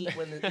lifts.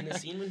 in the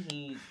scene when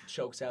he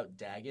chokes out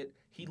Daggett,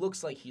 he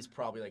looks like he's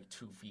probably like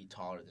 2 feet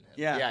taller than him.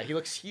 Yeah. Yeah, he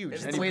looks huge. And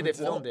That's it's the way like,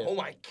 they filmed it. Oh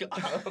my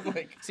god!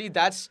 Like, See,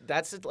 that's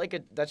just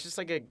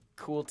like a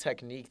cool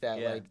technique that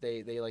Yeah. like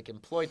they like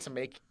employ to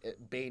make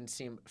Bane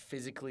seem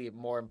physically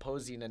more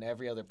imposing than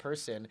every other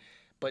person.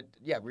 But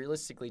yeah,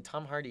 realistically,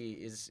 Tom Hardy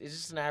is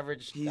just an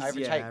average He's- height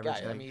average guy.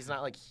 I height. mean, he's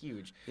not like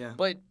huge. Yeah.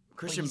 But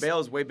Christian he's-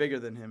 Bale's way bigger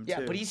than him, Yeah,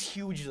 too. but he's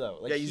huge though.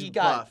 Like Yeah, he's he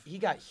buff.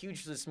 got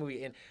huge for this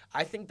movie, and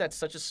I think that's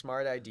such a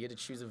smart idea to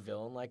choose a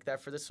villain like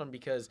that for this one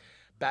because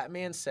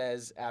Batman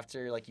says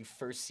after like you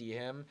first see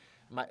him,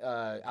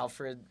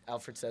 Alfred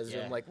says to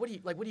Yeah. him like, what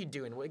are you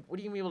doing? What are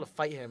you gonna be able to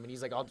fight him? And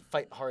he's like, I'll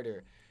fight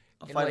harder.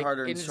 I'll And, fight like,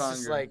 harder and it's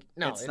just stronger. like,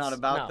 no, it's not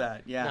about no,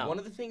 that. Yeah. no. one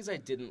of the things I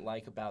didn't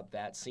like about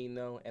that scene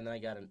though, and then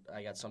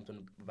I got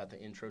something about the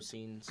intro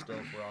scene still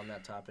if we're on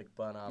that topic,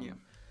 but Yeah.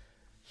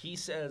 he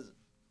says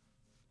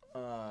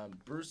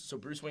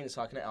Bruce Wayne is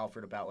talking to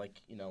Alfred about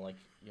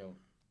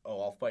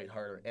oh, I'll fight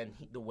harder, and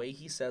the way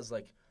he says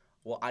like,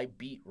 well, I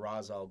beat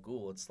Ra's al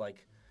Ghul, it's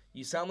like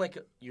you sound like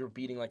you're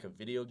beating like a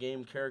video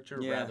game character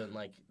Yeah. rather than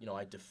like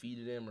I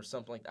defeated him or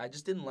something like that. I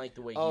just didn't like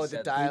the way Oh, he the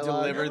said dialogue.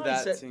 He delivered No, he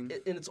that said- scene.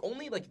 and it's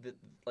only like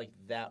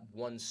that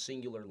one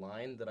singular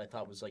line that I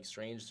thought was like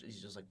strange.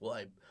 He's just like,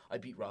 well, I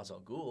beat Ra's al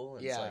Ghul.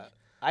 And Yeah. it's like,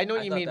 I know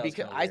what I you thought mean that was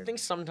because kinda I weird. think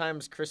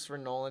sometimes Christopher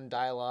Nolan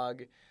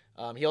dialogue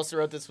He also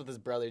wrote this with his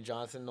brother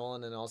Jonathan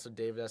Nolan and also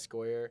David S.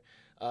 Goyer.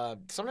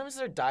 Sometimes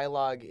their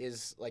dialogue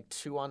is like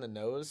too on the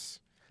nose.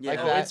 Yeah. Like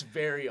Oh, that. it's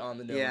very on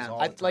the nose Yeah. all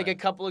the time. Like a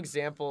couple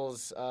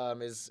examples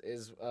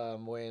is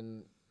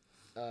when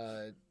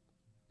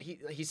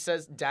he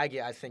says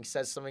Daggett, I think,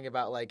 says something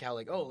about like how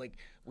like, oh, like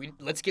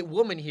let's get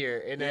woman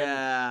here, and then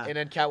Yeah. and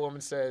then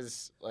Catwoman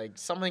says like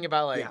something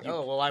about like, Yeah.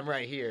 oh, well, I'm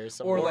right here,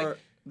 something Or like like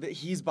the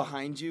 "he's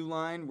behind you"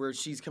 line, where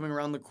she's coming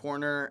around the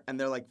corner and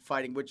they're like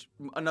fighting. Which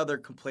another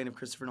complaint of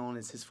Christopher Nolan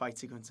is his fight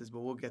sequences, but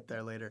we'll get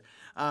there later.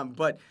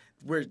 But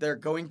where they're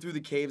going through the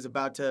caves,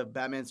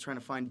 Batman's trying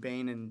to find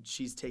Bane, and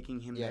she's taking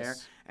him there,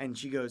 Yes. and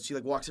she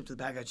like walks up to the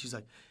bad guy, she's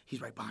like,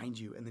 he's right behind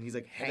you, and then he's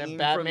like then hanging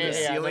from Batman- the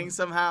yeah, ceiling the-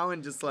 somehow,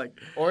 and just like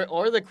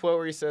Or the quote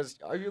where he says,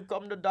 "Are you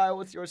come to die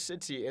with your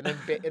city?" And then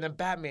and then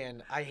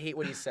Batman, I hate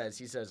what he says.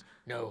 He says,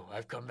 "No,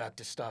 I've come back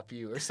to stop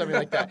you," or something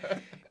like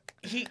that.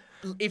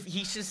 If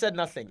he just said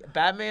nothing,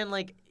 Batman,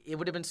 like, it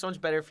would have been so much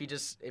better if he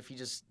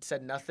just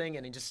said nothing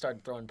and he just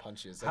started throwing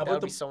punches. Like, that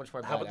would be so much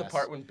more. How about the badass.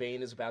 part when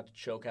Bane is about to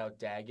choke out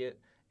Daggett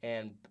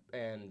and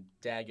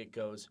Daggett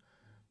goes,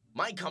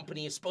 "My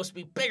company is supposed to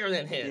be bigger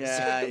than his."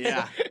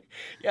 yeah.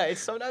 Yeah,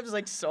 it's sometimes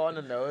like so on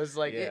the nose.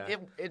 Like Yeah.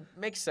 it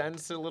makes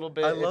sense a little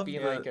bit. I it love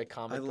being the, like a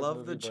comic. I book love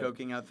movie, the but-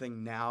 choking out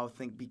thing now.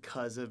 Think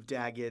because of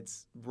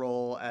Daggett's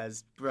role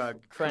as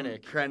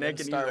Krennic Krennic, in and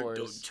Star he's Wars.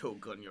 like, "Don't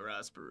choke on your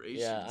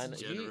aspirations, Yeah, and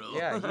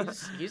General."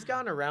 he's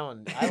gone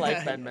around. I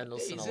like Ben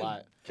Mendelsohn He's a in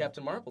lot.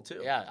 Captain Marvel too.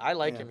 Yeah, I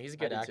like Yeah. him. He's a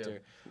good I do too.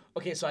 actor.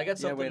 Okay, so I got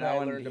something wait, that I I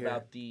wanted to learned hear.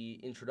 about the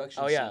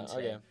introduction Oh yeah, scene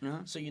today. Uh-huh.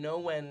 So you know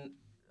when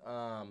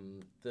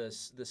the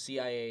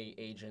CIA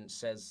agent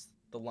says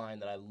the line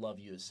that I love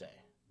you to say.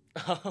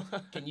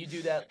 Can you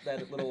do that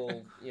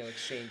little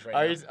exchange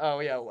right now? Oh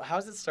yeah,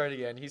 how's it start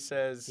again? He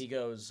says, He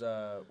goes,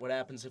 "What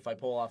happens if I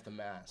pull off the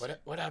mask?"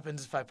 What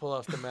happens if I pull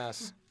off the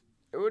mask?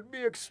 It would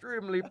be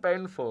extremely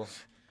painful.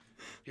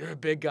 You're a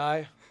big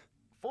guy.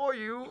 For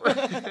you.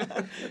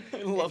 I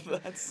love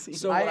that scene.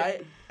 So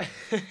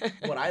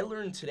what I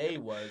learned today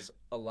was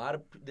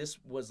this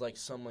was like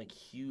some like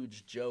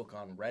huge joke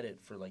on Reddit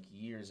for like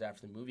years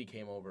after the movie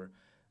came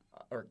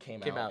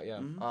out.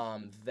 Yeah.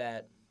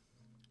 That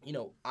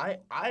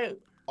I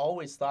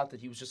always thought that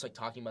he was just like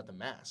talking about the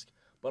mask,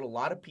 but a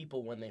lot of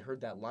people when they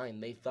heard that line,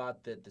 they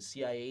thought that the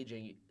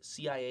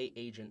CIA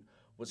agent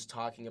was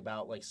talking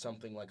about like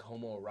something like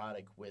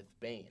homoerotic with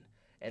Bane,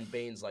 and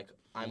Bane's like,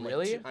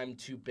 Really? I'm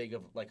too big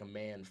of like a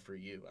man for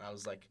you. And I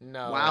was like,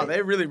 No. Wow,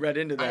 they really read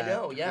into that. I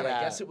know, yeah. And I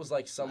Yeah. guess it was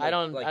like some I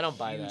don't like,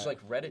 buy huge that.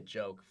 like Reddit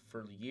joke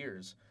for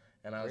years,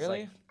 and I was Really?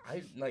 like,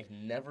 I like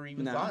never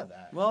even No. thought of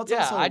that. Well, it's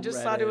Yeah, also I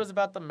just thought it Reddit. was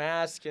about the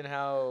mask and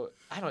how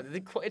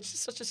it's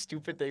just such a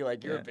stupid thing.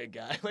 Like, you're Yeah. a big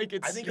guy. Like,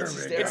 it's I think You're it's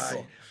a big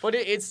hysterical. guy. but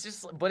it's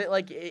just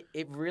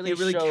it really It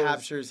really shows,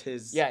 captures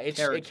his it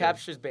character.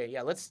 captures Bane.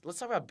 Yeah, let's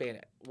talk about Bane.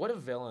 What a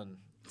villain.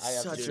 I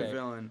have Such to a say.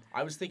 villain.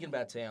 I was thinking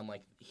about today. I'm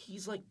like,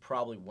 he's like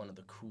probably one of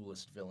the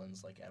coolest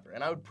villains like ever,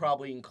 and I would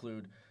probably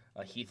include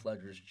Heath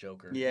Ledger's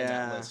Joker. In Yeah.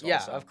 that list Yeah,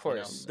 also, of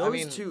course. Those I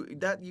mean- two,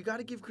 that you got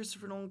to give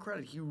Christopher Nolan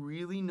credit. He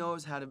really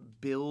knows how to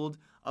build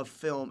a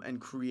film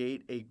and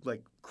create a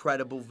like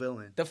credible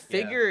villain. The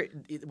figure,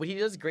 what he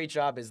does a great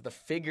job is the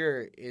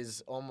figure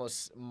is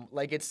almost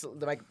like it's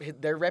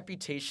like their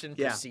reputation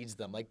Yeah. precedes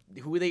them. Like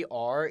who they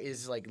are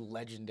is like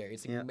legendary.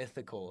 It's like Yeah.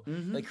 mythical.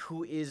 Mhm. Like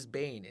who is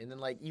Bane? And then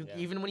like Yeah.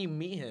 even when you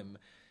meet him,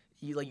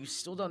 you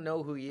still don't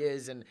know who he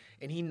is, and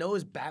he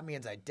knows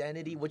Batman's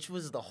identity, which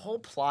was the whole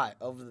plot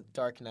of the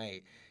Dark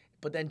Knight.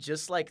 But then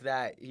just like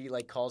that, he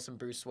like calls him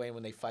Bruce Wayne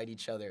when they fight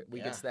each other. We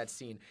Yeah. get to that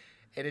scene,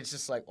 and it's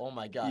just like, oh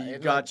my god, He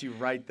And, got like, you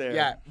right there.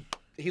 yeah.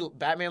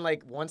 Batman,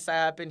 like, once that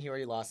happened, he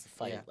already lost the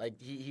fight. Yeah. Like,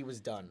 he was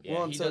done. Yeah,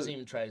 Well, he and so- doesn't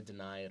even try to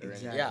deny it or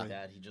anything Exactly. like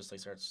that. He just like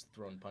starts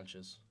throwing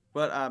punches.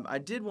 But I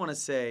did want to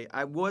say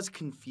I was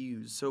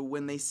confused. So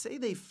when they say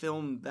they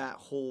filmed that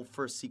whole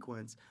first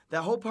sequence,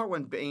 that whole part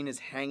when Bane is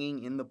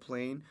hanging in the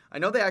plane, I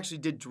know they actually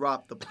did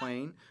drop the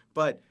plane,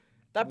 but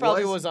That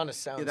probably was on a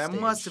sound yeah, that stage.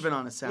 must have been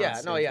on a sound Yeah,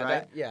 stage, no, yeah,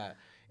 right? yeah.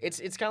 It's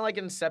kind of like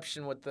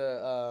Inception with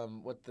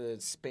the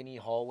spinny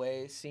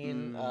hallway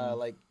scene.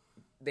 Like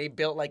they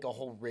built like a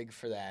whole rig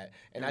for that,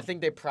 and I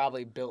think they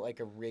probably built like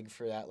a rig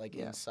for that like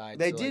inside.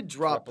 They to, did like,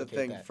 drop the replicate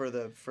thing that.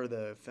 for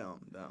the film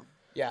though.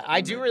 Yeah,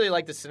 I do really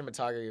like the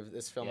cinematography of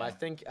this film. Yeah. I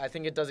think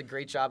it does a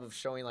great job of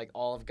showing like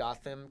all of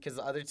Gotham, because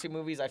the other two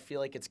movies I feel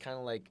like it's kind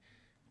of like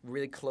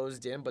really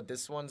closed in, but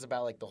this one's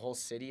about like the whole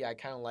city. I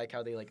kind of like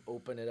how they like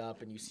open it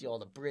up and you see all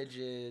the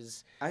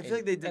bridges. I feel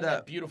like they did And that.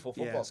 that beautiful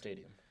yeah. football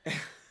stadium.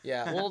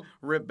 Yeah, well,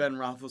 Rip Ben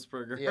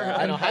Roethlisberger. yeah,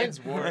 I know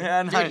Heinz Ward.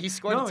 And Dude, he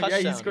scored a touchdown.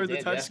 Yeah, he scored He the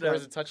did, yeah. touchdown.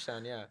 Scores a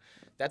touchdown. Yeah,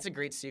 that's a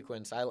great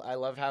sequence. I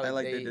love how I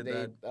like they they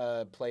did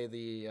play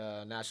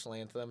the national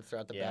anthem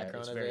throughout the Yeah,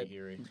 background it's of very it.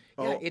 eerie.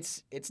 Oh, Yeah,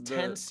 it's the-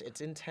 tense,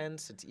 it's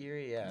intense, it's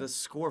eerie. Yeah, The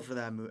score for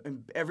that movie,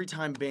 and every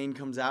time Bane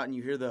comes out and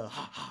you hear the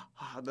ha ha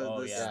ha, the, Oh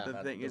the, yeah, the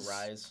that- thing the is.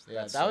 rise.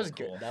 yeah, That's that so was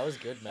cool. good. That was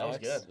good, That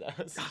was Max. good. That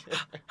was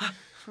good.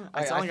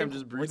 I sound like I'm think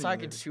just we're breathing.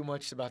 talking over too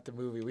much about the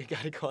movie. We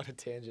gotta go on a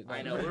tangent.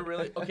 I know we're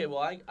really okay. Well,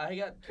 I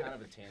got kind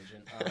of a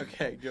tangent. there.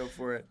 Okay, go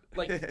for it.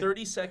 Like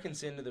 30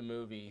 seconds into the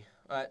movie,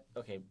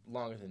 Okay,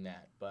 longer than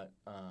that, but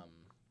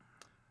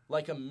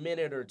like a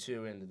minute or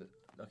two into the.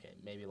 Okay,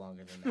 maybe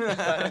longer than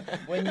that. But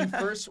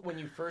when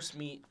you first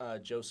meet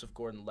Joseph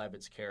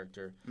Gordon-Levitt's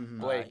character,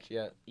 Blake,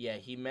 yeah. yeah,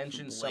 he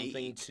mentions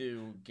something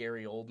to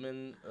Gary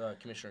Oldman,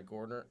 Commissioner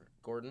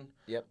Gordon,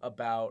 Yep.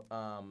 about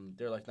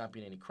there like not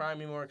being any crime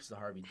anymore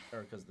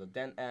because the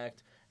Dent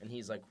Act, and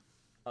he's like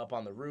up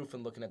on the roof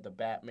and looking at the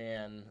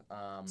Batman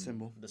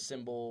Symbol. the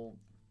symbol,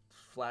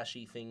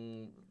 flashy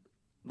thing.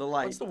 The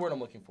light. What's the word I'm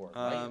looking for?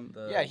 Right?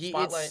 The yeah,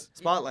 spotlight.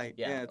 Spotlight.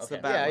 Yeah, Yeah, it's okay.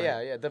 the bat Yeah,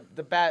 light. yeah.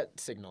 The bat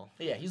signal.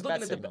 Yeah, he's Bat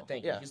looking at signal. the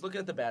thank Yeah. you. He's looking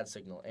at the bad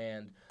signal,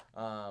 and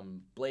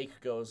Blake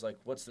goes like,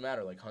 "What's the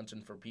matter? Like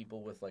hunting for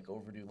people with like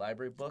overdue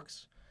library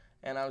books."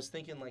 And I was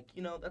thinking like,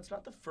 that's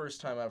not the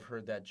first time I've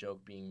heard that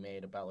joke being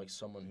made about like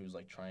someone who's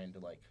like trying to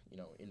like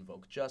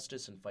invoke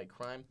justice and fight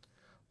crime.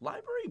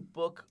 Library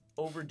book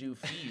overdue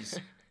fees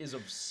is a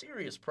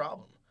serious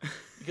problem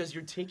because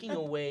you're taking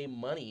away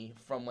money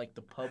from like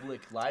the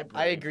public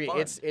library. I agree. fund.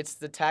 It's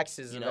the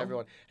taxes of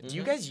everyone. Do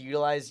you guys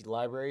utilize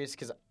libraries?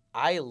 Because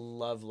I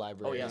love Oh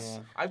libraries. yeah.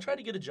 I've tried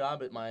to get a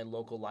job at my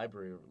local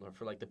library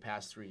for like the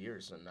past 3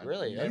 years, and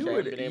Really? I've Okay.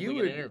 never been able to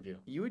get an interview.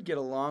 You would get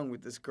along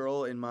with this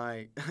girl in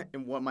my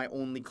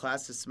only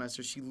class this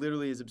semester. She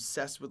literally is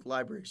obsessed with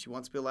libraries. She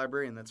wants to be a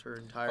librarian. That's her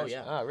entire. Oh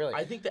yeah. Ah, really?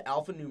 I think the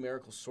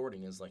alphanumerical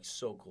sorting is like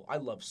so cool. I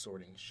love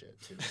sorting shit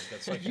too. Like,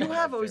 that's like You one of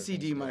have my favorite things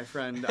OCD, to my do.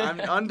 friend. I'm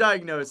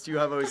undiagnosed. You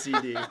have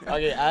OCD.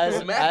 Okay,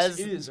 Well, Max as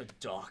is a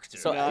doctor.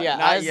 so Not- yeah,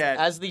 not as yet.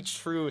 as the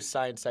true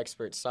science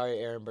expert. Sorry,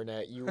 Aaron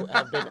Burnett, you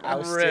have been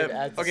ousted Rip.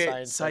 as the Okay,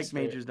 science psych expert.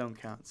 majors don't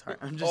count. Sorry,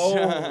 I'm just. Oh,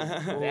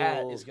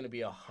 that is gonna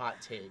be a hot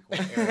take when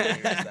Aaron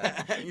hears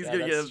that. He's Yeah,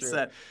 gonna get that's true.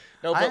 upset.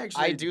 No, but I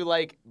actually- do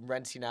like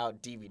renting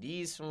out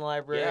DVDs from the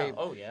library. Yeah.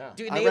 Oh yeah.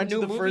 Dude, I they have rented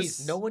new the movies.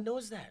 first- No one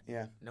knows that.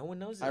 Yeah. No one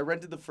knows it. I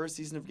rented the first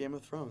season of Game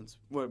of Thrones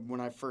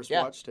when I first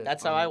yeah, watched it.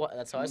 that's how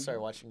I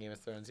started watching Game of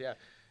Thrones. Yeah,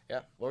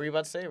 yeah. What were you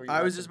about to say? Were you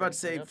I was just about bring to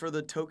say, something up? for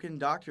the token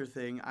doctor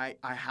thing, I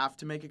have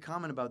to make a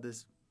comment about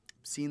this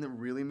scene that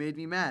really made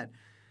me mad.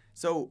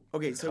 So,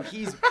 okay, so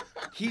he's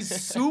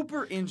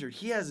super injured.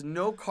 He has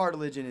no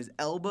cartilage in his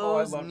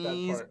elbows, love that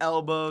knees, part.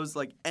 elbows,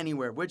 like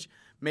anywhere, which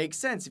makes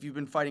sense if you've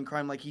been fighting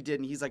crime like he did,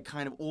 and he's like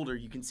kind of older.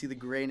 You can see the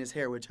gray in his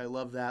hair, which I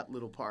love that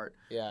little part.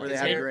 Yeah. Where they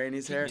His have hair- gray in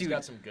his hair. He's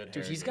got some good hair.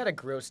 Dude, he's got a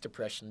gross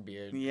depression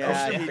beard.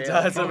 Yeah, Oh, he shit.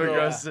 does have a Yeah.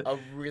 gross. A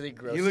really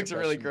gross. He looks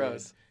really depression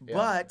gross. beard.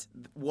 Yeah. But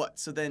what?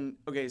 So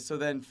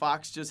then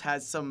Fox just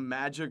has some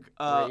magic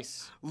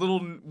Brace. little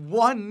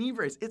one knee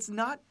brace. It's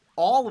not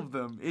all of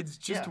them. It's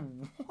just Yeah.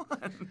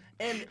 one.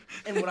 And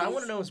what I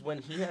want to know is when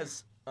he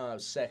has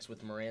sex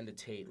with Miranda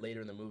Tate later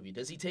in the movie,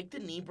 does he take the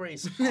knee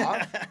brace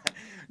off?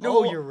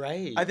 Oh, you're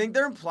right. I think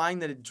they're implying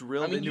that it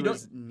drilled I mean, you into don't-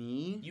 his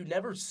knee. You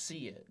never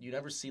see it. You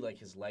never see like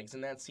his legs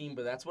in that scene.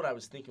 But that's what I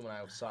was thinking when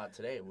I saw it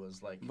today. It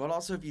was like, But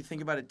also, if you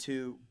think about it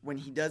too, when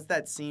he does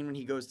that scene when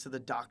he goes to the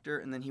doctor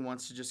and then he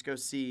wants to just go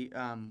see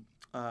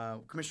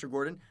Commissioner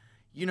Gordon,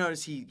 you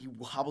notice he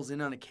hobbles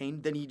in on a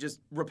cane, then he just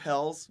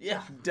rappels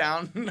yeah.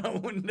 down the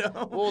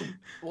window.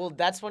 Well,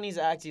 that's when he's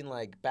acting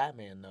like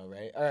Batman, though,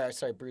 right? Or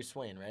sorry, Bruce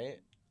Wayne, right?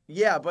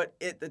 Yeah, but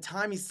at the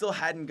time he still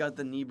hadn't got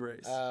the knee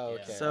brace. Oh,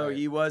 Yeah. okay. So alright.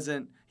 he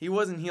wasn't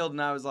healed,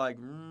 and I was like,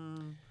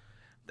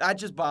 that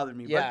just bothered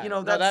me. Yeah, But you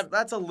know, no,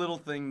 that's a little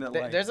thing that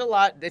like. There's a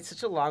lot. It's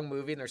such a long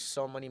movie, and there's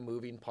so many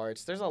moving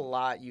parts. There's a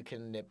lot you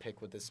can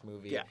nitpick with this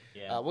movie. Yeah.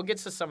 Yeah. We'll get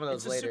to some of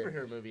It's those a later.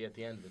 superhero movie at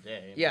the end of the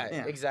day. Yeah,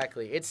 Yeah.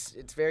 exactly. It's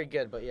very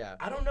good, but yeah.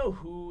 I don't know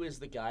who is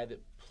the guy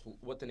that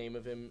what the name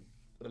of him.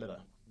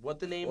 What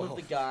the name Whoa. of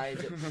the guy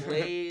that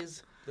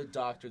plays the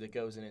doctor that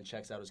goes in and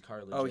checks out his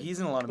cartilage? Oh, he's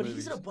in a lot of But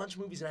movies. he's in a bunch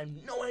of movies, and I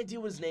have no idea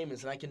what his name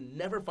is, and I can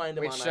never find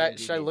him Wait, on should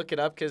IMDb. I look it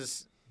up?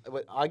 Because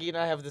Augie and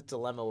I have this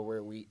dilemma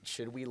where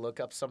should we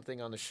look up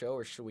something on the show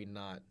or should we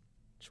not?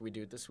 Should we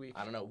do it this week?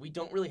 I don't know. We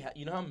don't really have.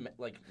 You know how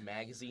like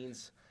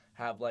magazines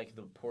have like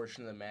the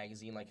portion of the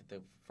magazine like at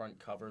the front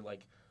cover,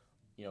 like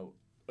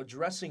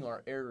addressing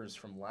our errors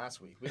from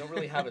last week. We don't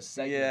really have a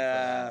segment.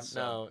 Yeah. For that,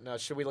 so No.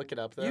 Should we look it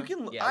up though? You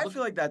can. Yeah, I look-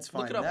 feel like that's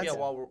fine. look it up. That's, Yeah,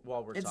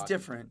 while we're it's talking.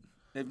 different.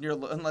 If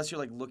unless you're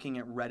like looking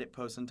at Reddit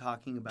posts and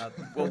talking about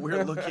what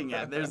we're looking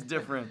at, there's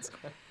difference.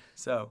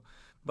 So,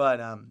 but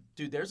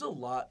Dude, there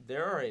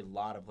are a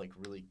lot of like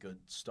really good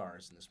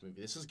stars in this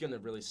movie. This is gonna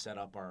really set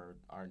up our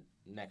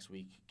next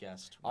week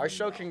guest. Our really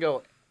show well. can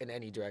go in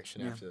any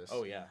direction after this.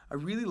 Oh yeah. I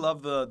really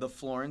love the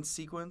Florence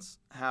sequence.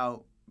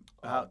 How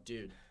Oh,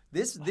 dude.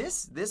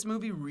 This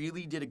movie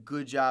really did a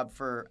good job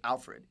for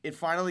Alfred. It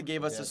finally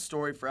gave us Yeah. a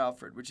story for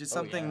Alfred, which is Oh,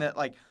 something yeah. that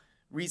like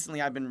recently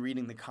I've been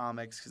reading the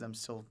comics because I'm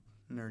still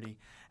nerdy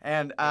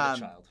and I'm a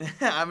child.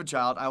 I'm a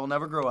child. I will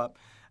never grow up.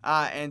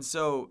 And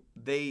so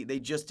they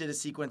just did a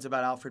sequence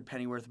about Alfred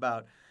Pennyworth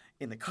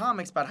in the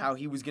comics about how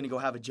he was going to go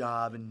have a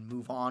job and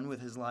move on with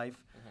his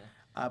life.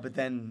 But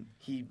then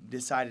he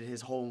decided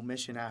his whole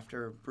mission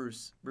after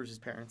Bruce's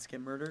parents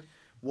get murdered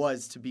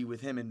was to be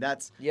with him, and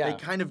Yeah. they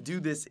kind of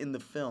do this in the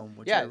film.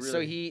 Which Yeah, I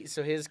really,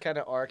 so his kind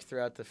of arc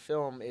throughout the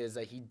film is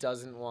that he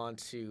doesn't want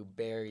to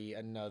bury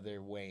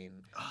another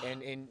Wayne,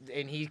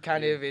 and he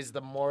kind of is the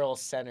moral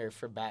center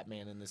for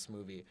Batman in this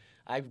movie.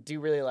 I do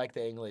really like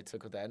the angle they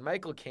took with that. And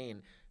Michael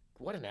Caine,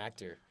 what an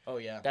actor. Oh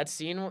yeah. That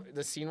scene,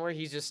 the scene where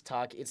he's just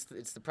talking,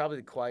 it's probably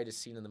the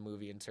quietest scene in the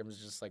movie in terms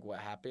of just like what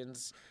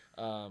happens.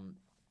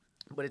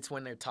 But it's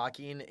when they're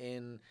talking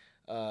in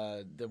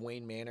the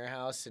Wayne Manor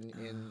house and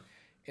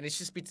it's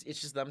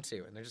just them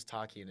two and they're just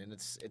talking and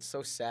it's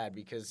so sad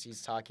because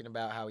he's talking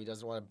about how he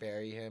doesn't want to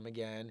bury him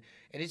again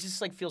and it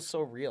just like feels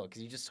so real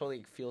because you just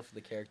totally feel for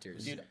the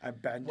characters. Dude, I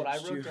bandaged what I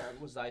you. wrote down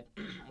was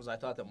I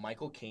thought that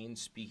Michael Caine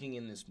speaking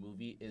in this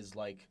movie is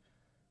like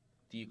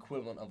the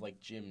equivalent of like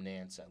Jim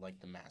Nance at like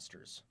the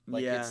Masters.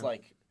 Like Yeah. it's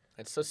like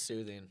It's so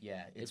soothing.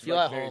 yeah, it's feel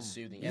like at very home.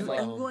 soothing. You And feel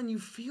like, at home. When you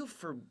feel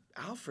for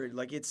Alfred,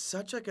 like it's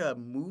such like a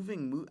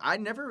moving movie. I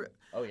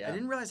yeah.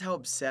 didn't realize how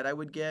upset I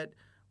would get.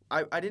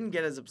 I didn't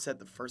get as upset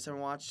the first time I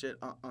watched it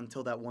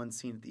until that one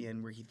scene at the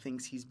end where he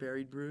thinks he's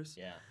buried Bruce.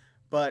 yeah.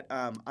 But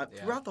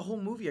throughout the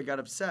whole movie, I got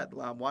upset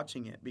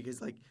watching it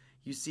because like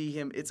you see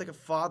him, it's like a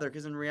father.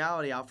 Because in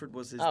reality, Alfred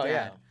was his Oh, yeah.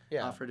 dad.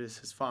 Yeah. Alfred is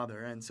his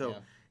father, and so Yeah.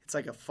 it's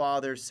like a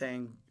father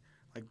saying,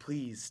 like,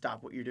 please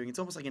stop what you're doing. It's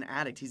almost like an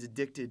addict. He's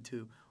addicted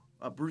to.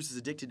 Bruce is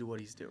addicted to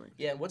what he's doing.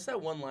 Yeah, and what's that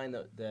one line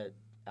that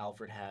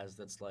Alfred has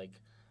that's like,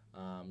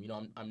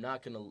 I'm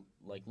not gonna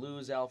like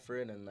lose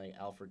Alfred, and like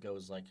Alfred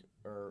goes like,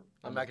 or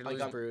I'm not gonna like,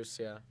 lose Bruce.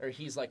 Yeah. or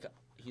he's like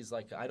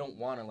I don't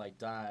want to like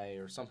die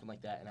or something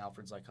like that, and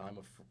Alfred's like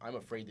I'm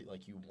afraid that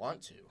like you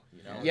want to,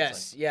 you know? It's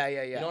Yes. like, Yeah.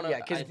 You know, Yeah.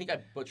 I think I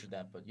butchered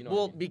that, but you know.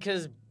 Well, what I mean.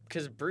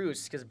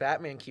 because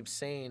Batman keeps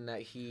saying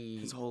that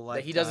His whole that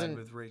life he died doesn't.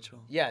 with Rachel.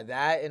 Yeah,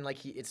 that and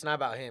like it's not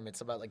about him.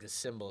 It's about like the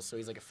symbol. So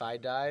he's like, if I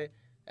die,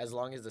 as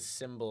long as the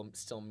symbol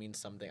still means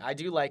something. I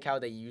do like how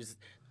they use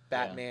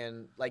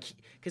Batman, like,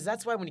 because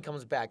that's why when he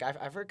comes back,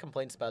 I've heard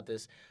complaints about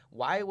this.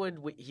 Why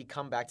would he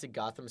come back to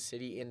Gotham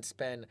City and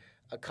spend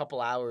a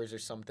couple hours or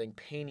something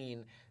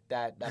painting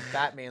that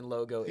Batman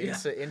logo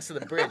into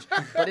the bridge?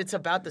 But it's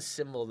about the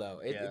symbol though.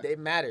 It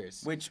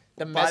matters. Which,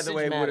 The by the message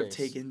way, would have matters.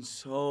 taken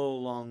so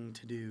long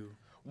to do.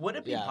 Would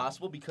it be Yeah.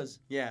 possible because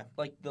Yeah.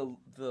 like the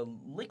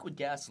liquid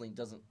gasoline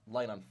doesn't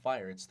light on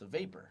fire; it's the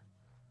vapor,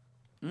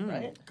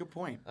 right? Good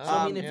point. So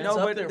I mean, if yeah. it's No,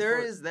 up but there there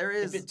for-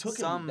 is if it took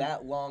some him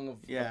that long of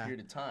a yeah. period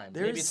of time,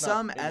 There's maybe it's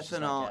some not, maybe it's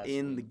just not ethanol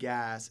in the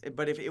gasoline. gas,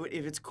 but if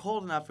it's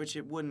cold enough, which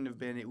it wouldn't have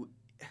been, it would.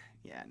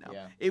 Yeah, no.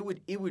 Yeah. It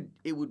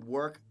would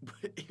work,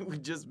 but it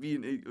would just be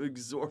an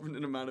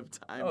exorbitant amount of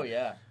time. Oh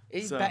yeah.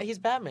 He's So- he's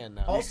Batman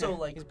now. Also,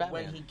 like He's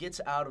Batman. when he gets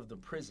out of the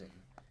prison,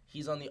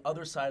 he's on the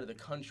other side of the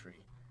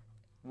country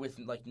with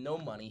like no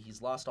money.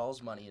 He's lost all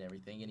his money and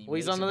everything, and he. Well,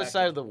 he's makes on it the other back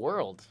side to- of the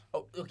world.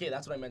 Oh, okay,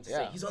 that's what I meant to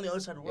say. Yeah. He's on the other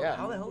side of the world. Yeah.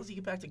 How the hell does he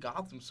get back to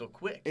Gotham so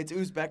quick? It's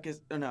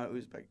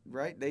Uzbek,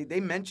 right? They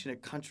mention a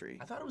country.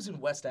 I thought it was in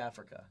West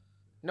Africa.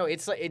 No,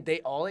 it's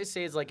like all they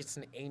say is like it's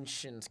an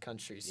ancient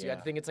country. So you have Yeah.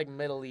 to think it's like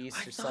Middle East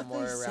I or thought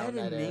somewhere they around said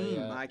that a name.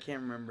 area. I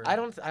can't remember. I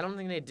don't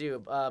think they do.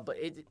 But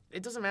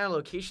it doesn't matter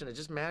location. It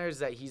just matters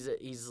that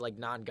he's like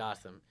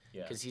non-Gotham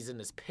Yeah. because he's in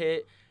this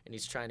pit and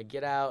he's trying to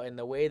get out. And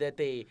the way that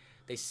they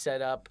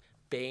set up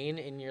Bane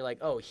and you're like,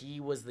 oh,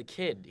 he was the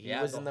kid. He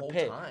was the in the whole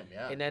pit. time,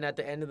 yeah. And then at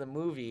the end of the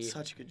movie,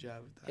 Such a good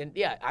job with that. and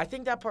yeah, I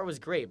think that part was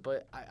great.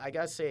 But I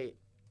gotta say,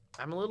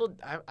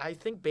 I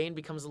think Bane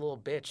becomes a little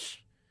bitch.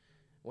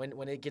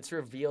 When it gets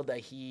revealed that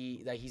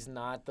he's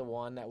not the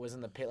one that was in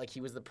the pit, like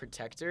he was the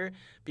protector,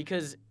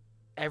 because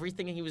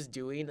everything he was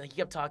doing, like he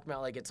kept talking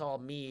about like it's all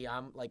me.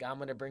 I'm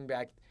gonna bring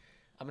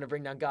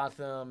down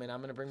Gotham and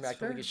I'm gonna bring back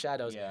the League of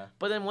Shadows. Yeah.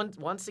 But then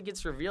once it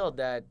gets revealed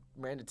that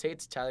Miranda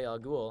Tate's Talia al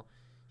Ghul,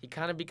 he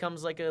kind of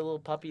becomes like a little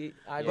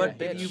puppy-eyed But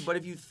bitch.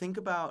 if you think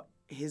about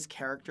his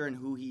character and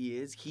who he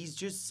is, he's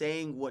just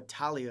saying what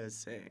Talia is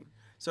saying.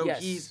 So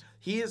Yes.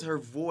 he is her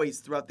voice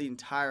throughout the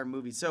entire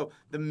movie. So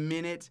the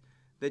minute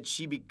that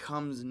she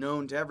becomes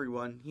known to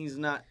everyone, he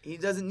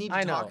doesn't need to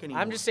I know. talk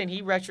anymore. I'm just saying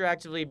he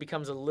retroactively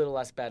becomes a little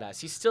less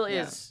badass. He still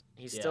Yeah. is.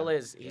 He Yeah. still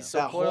is. He's so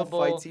that whole quotable.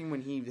 fight scene when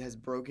he has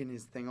broken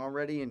his thing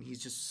already and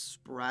he's just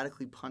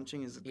sporadically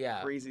punching is the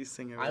Yeah. craziest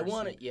thing I've I ever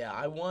wanted, seen.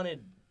 I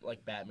wanted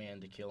like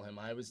Batman to kill him.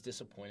 I was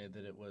disappointed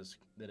that it was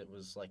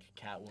like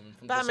Catwoman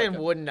from just, Batman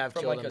like, wouldn't have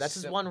from, killed like, him. a That's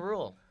his sim- one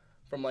rule.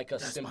 from like a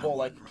simple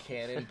like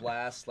cannon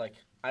blast. Like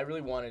I really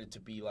wanted it to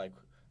be like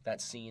that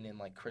scene in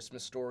like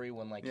Christmas Story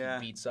when like Yeah.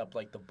 he beats up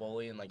like the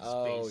bully and like his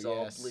Oh, face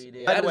all yes.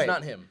 bleeding. By That the is way,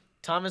 not him.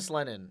 Thomas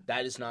Lennon.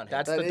 That is not him.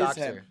 That's That the is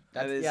doctor. him.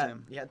 That is yeah,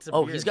 him. Yeah, it's a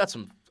oh, beard. he's got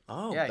some.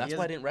 Oh, Yeah, he that's has-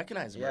 why I didn't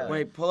recognize him. Yeah. earlier.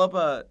 Wait, pull up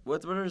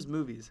what are his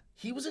movies?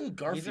 He was in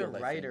Garfield. He's a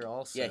I writer think.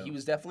 also. Yeah, he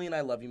was definitely in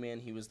I Love You Man.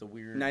 He was the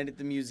weird. Night at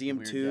the Museum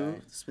Weird 2,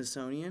 guy.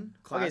 Smithsonian. Okay,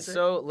 Classic.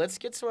 so let's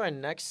get to our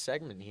next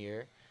segment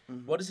here.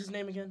 What is his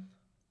name again?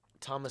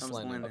 Thomas Thomas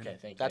Lennon. Lennon. Okay,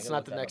 thank you. That's I gotta not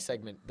look the that next up.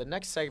 segment. The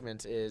next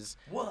segment is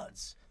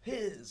What's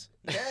his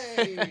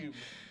name?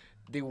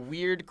 the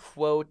weird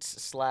quote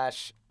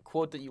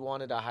that you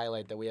wanted to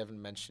highlight that we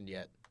haven't mentioned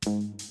yet.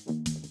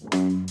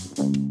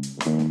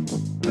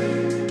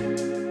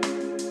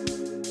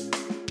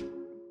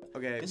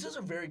 okay. This is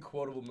a very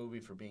quotable movie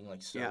for being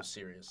like so Yeah.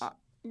 serious.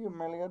 You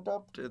merely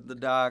adopted the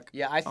doc.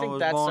 Yeah, I think was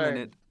that's born our in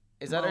it.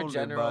 Is that our Mold it,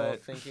 general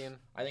but- thinking?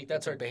 I think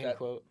that's It's a our Bane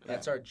quote.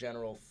 That's our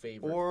general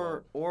favorite.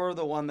 Or quote.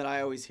 the one that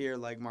I always hear,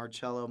 like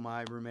Marcello,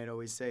 my roommate,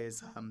 always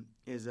says,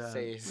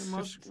 Says.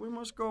 we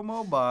must go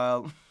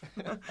mobile.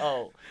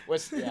 Oh,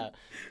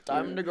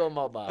 time to go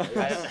mobile.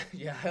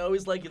 Yeah, I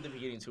always like at the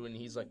beginning too, when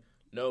he's like,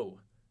 "No,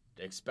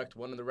 they expect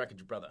one in the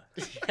wreckage, brother."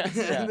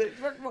 Yeah.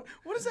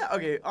 What is that?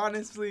 Okay,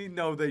 honestly,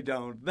 no, they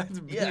don't. That's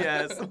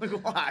Yeah. BS.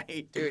 Like,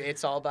 why? Dude,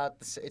 it's all about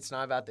it's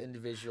not about the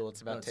individual.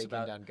 It's about No, it's taking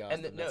about- down Gotham.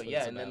 And That's what and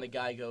it's then about. the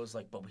guy goes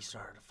like, "But we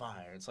started a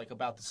fire." It's like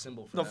about the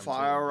symbol for The them,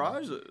 fire too.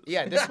 rises.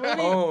 Yeah, this movie.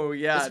 Oh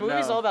yeah. This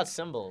movie's no. all about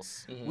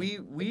symbols.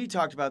 Mhm. We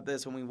talked about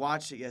this when we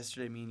watched it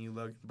yesterday, me and you,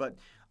 Logan. But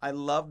I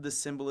love the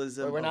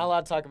symbolism. We're not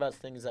allowed to talk about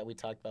things that we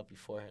talked about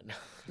beforehand.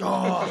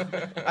 Oh,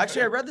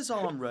 actually, I read this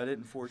all on Reddit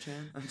and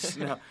 4chan.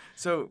 No.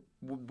 So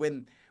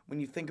when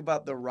you think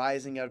about the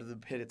rising out of the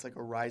pit, it's like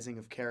a rising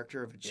of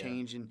character, of a Yeah.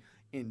 change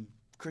in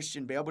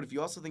Christian Bale. But if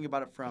you also think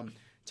about it from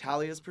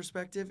Talia's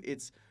perspective,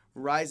 it's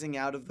rising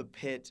out of the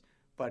pit,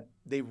 but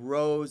they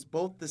rose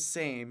both the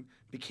same,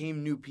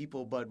 became new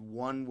people, but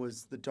one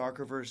was the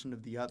darker version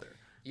of the other.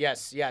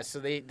 Yes, yeah. So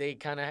they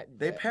kind of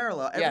They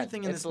parallel. Yeah,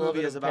 Everything in it's this a little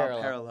movie bit is of about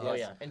parallel. parallels. Oh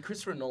yeah, and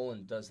Christopher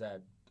Nolan does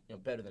that,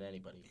 better than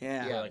anybody.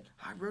 Yeah. Yeah. Like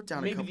I wrote down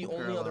a maybe couple the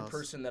only other parallels.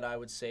 person that I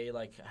would say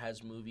like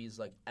has movies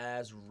like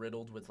as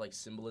riddled with like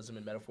symbolism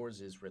and metaphors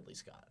is Ridley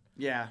Scott.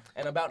 Yeah.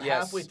 And about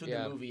Yes, halfway through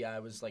yeah. the movie, I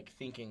was like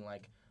thinking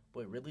like,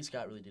 boy, Ridley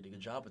Scott really did a good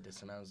job with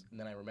this, and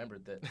then I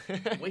remembered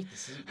that. Wait,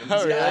 this is. Oh,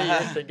 really?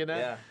 Yeah. You're thinking that?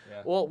 Yeah,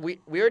 yeah. Well, we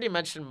already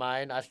mentioned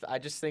mine. I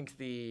just think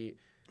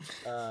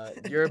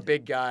you're a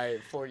big guy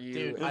for you.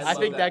 Dude, I I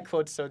think love that that.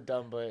 quote's so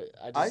dumb, but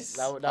I that was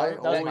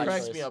That my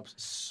cracks choice. me up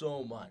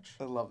so much.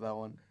 I love that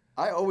one.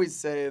 I always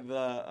say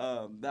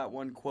that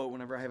one quote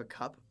whenever I have a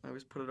cup. I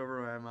always put it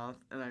over my mouth,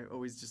 and I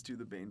always just do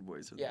the Bane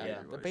voice. Or Yeah, Yeah.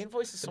 the Bane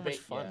voice is The so much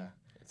Bane- fun.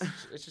 yeah.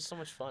 It's just so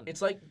much fun.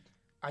 It's like,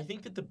 I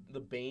think that the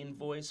Bane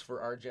voice for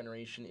our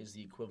generation is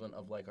the equivalent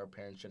of like our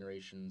parents'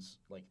 generations,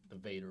 like the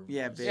Vader.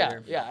 Yeah, voice.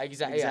 Vader. yeah,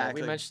 exactly. Yeah, we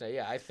Exactly. mentioned it.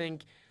 Yeah,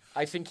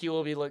 I think he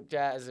will be looked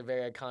at as a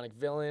very iconic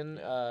villain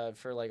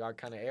for like our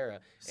kind of era.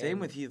 Same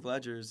And with Heath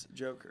Ledger's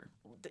Joker.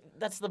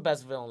 that's the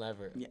best villain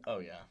ever. Yeah. Oh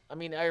yeah. I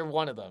mean, or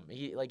one of them.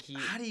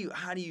 How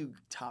do you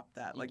top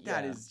that? Like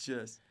that Yeah. is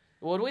just.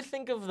 What do we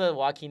think of the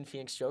Joaquin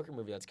Phoenix Joker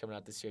movie that's coming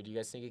out this year? Do you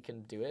guys think he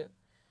can do it?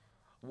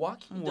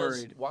 I'm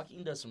worried.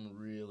 Joaquin does some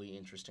really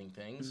interesting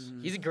things.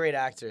 He's a great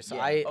actor, so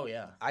Yeah. Oh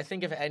yeah. I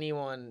think if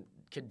anyone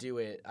could do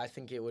it, I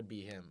think it would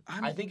be him.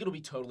 I think it'll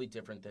be totally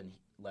different than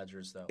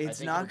Ledger's though. I It's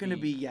think not it'll going to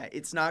be. Yeah,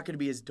 it's not going to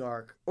be as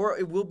dark, or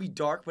it will be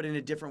dark, but in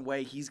a different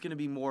way. He's going to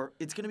be more.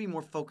 It's going to be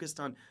more focused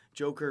on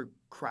Joker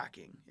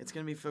cracking. It's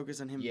going to be focused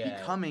on him Yeah.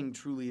 becoming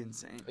truly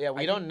insane. Yeah,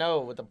 we I don't think-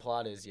 know what the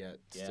plot is yet,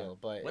 Yeah. still,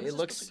 but When it is this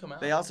looks. supposed to come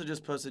out? They also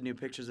just posted new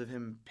pictures of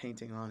him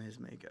painting on his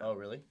makeup. Oh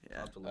really? Yeah.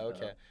 I'll have to look that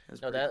Okay. up.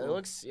 That's No, pretty that cool. it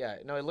looks. Yeah,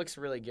 no, it looks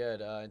really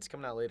good. It's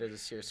coming out later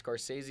this year.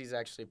 Scorsese's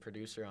actually a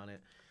producer on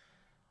it.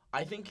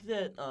 I think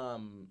that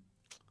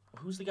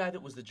who's the guy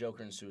that was the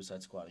Joker in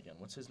Suicide Squad again?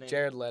 What's his name?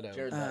 Jared Leto.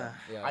 Jared Leto.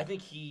 Yeah. I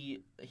think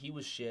he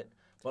was shit,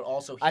 but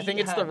also I think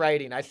it's the had-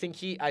 writing. I think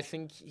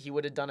he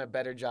would have done a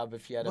better job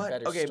if he had a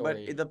better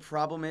story. but the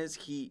problem is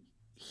he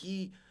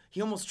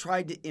almost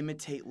tried to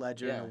imitate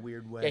Ledger in Yeah. a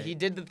weird way. Yeah, he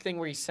did the thing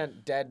where he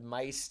sent dead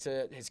mice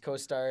to his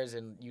co-stars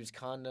and used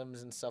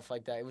condoms and stuff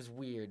like that. It was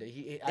weird. I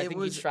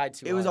think he tried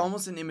to. It was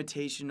almost an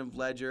imitation of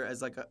Ledger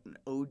as like an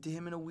ode to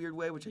him in a weird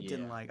way, which I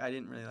didn't Yeah. like. I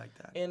didn't really like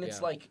that. And it's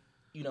Yeah. like,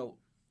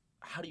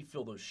 how do you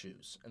fill those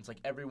shoes? And it's like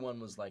everyone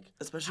was like,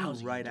 Especially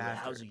how's he right gonna do it?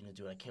 after. How's he gonna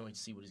do it? I can't wait to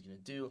see what he's gonna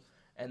do.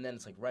 And then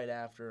it's like right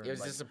after. It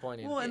was like,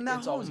 disappointing. Well, and It- that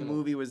it's whole always gonna-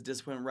 movie was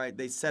disappointing, right?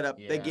 They set up,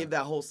 they Yeah. gave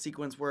that whole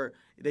sequence where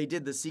they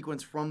did the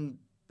sequence from,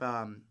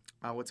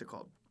 what's it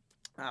called?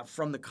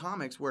 From the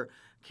comics where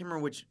I can't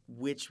remember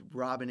which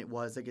Robin it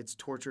was that gets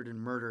tortured and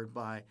murdered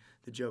by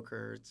the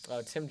Joker. It's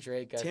Tim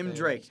Drake. I Tim think.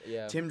 Drake.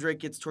 Yeah. Tim Drake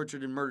gets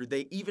tortured and murdered.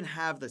 They even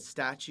have the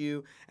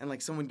statue and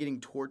like someone getting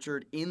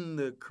tortured in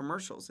the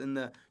commercials, in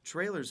the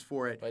trailers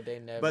for it. But they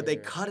never. But they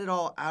cut it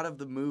all out of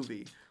the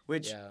movie,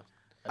 which Yeah.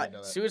 I didn't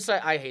know that.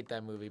 Suicide. I hate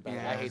that movie. By the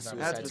way. I hate that's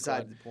Suicide that's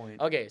Squad. beside the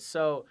point. Okay,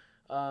 so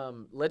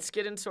let's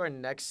get into our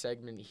next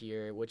segment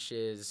here, which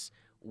is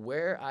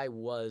where I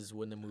was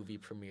when the movie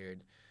premiered.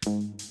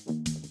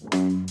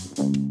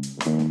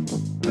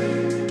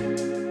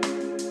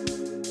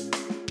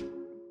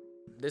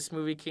 This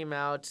movie came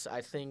out, I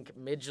think,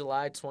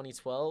 mid-July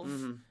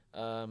 2012.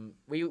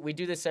 We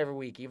do this every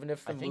week, even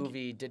if the I think-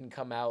 movie didn't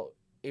come out.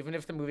 Even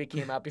if the movie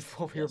came out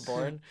before we were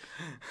born,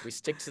 we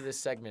stick to this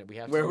segment. We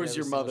have to Where do was every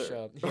your single mother?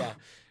 show. Yeah,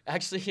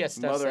 actually, yes,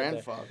 Steph Mother said and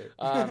that.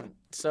 father.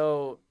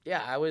 So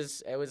yeah, it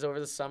was over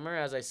the summer,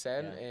 as I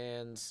said, Yeah.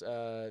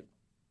 and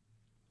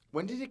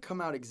When did it come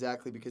out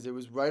exactly? Because it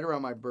was right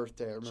around my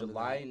birthday. I remember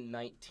July that.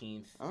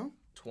 19th. Oh?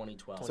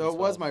 2012. So it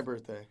was my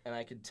birthday. And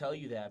I could tell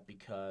you that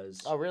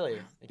because Oh, really? It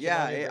came Yeah,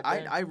 out on your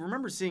birthday? I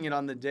remember seeing it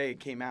on the day it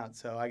came out.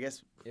 So I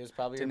guess It was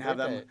probably didn't your have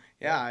birthday.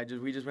 that. Yeah,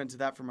 we just went to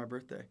that for my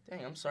birthday.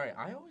 dang, I'm sorry.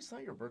 I always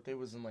thought your birthday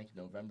was in like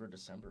November,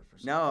 December for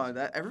some No, reason.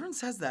 that everyone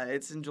says that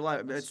it's in July.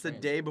 That's It's the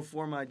strange. day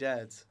before my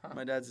dad's. Huh.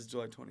 My dad's is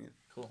July 20th.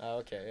 Cool. Oh,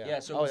 okay, yeah. Yeah,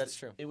 so it oh, was that's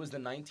true. It was the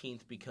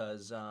 19th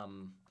because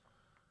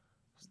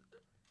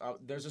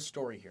there's a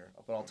story here,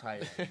 but I'll tell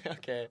you.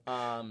 Okay.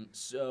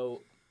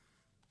 So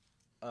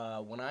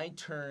when I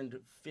turned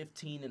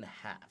 15 and a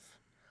half,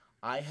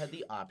 I had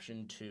the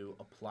option to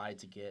apply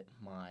to get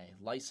my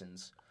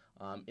license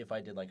if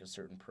I did like a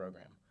certain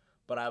program.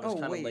 But I was Oh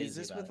kind of wait, lazy is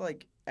this about with it.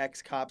 like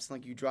ex-cops?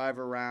 Like you drive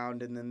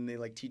around and then they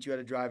like teach you how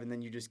to drive and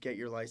then you just get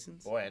your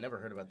license? Boy, I never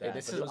heard about that. Hey,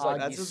 this but is it was like,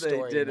 Augie's That's what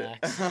story, they did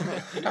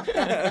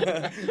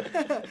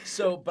Max.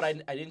 so, but I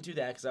didn't do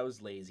that because I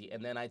was lazy.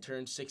 And then I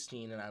turned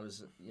 16 and I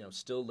was,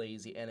 still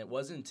lazy. And it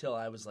wasn't until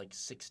I was like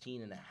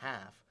 16 and a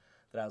half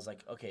that I was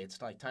like, okay, it's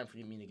like time for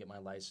me to get my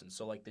license.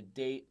 So like the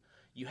date,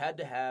 you had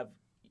to have,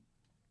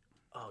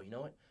 oh, you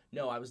know what?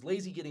 No, I was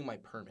lazy getting my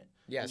permit.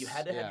 Yes. And you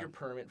had to have yeah. your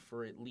permit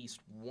for at least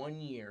 1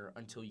 year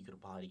until you could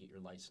apply to get your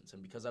license.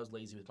 And because I was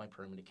lazy with my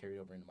permit, it carried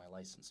over into my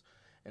license.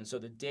 And so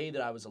the day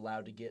that I was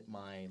allowed to get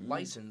my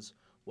license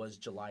was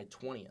July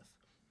 20th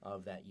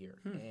of that year.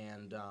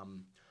 And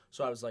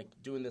so I was like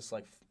doing this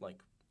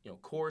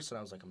course, and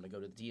I was like, I'm gonna go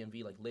to the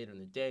DMV like later in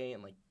the day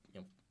and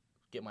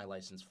get my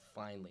license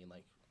finally.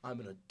 Like I'm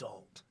an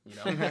adult,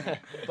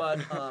 But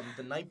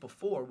the night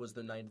before was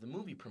the night of the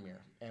movie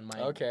premiere, and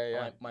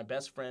my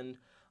best friend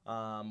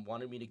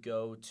wanted me to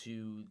go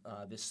to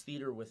this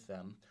theater with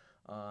them,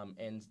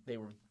 and they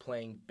were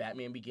playing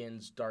Batman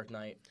Begins, Dark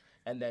Knight,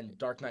 and then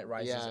Dark Knight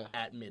Rises Yeah.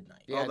 at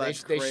midnight. Yeah,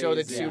 that's they show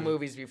the crazy. two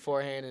movies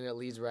beforehand, and it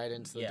leads right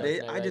into the Yeah.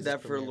 Dark Knight I did that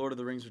Rises for premiere. Lord of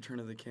the Rings: Return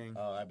of the King.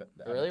 Oh, I bet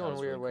Really? that When was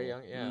we were really way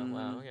cool. young? Yeah,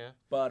 wow, yeah.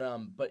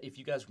 But if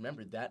you guys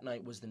remember, that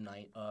night was the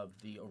night of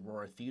the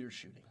Aurora theater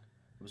shooting.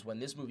 It was when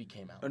this movie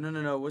came out. Oh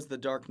no! It was the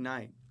Dark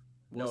Knight,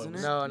 No, wasn't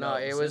it? No,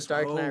 it was this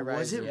Dark one. Knight Oh, was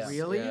Rises. it Yeah.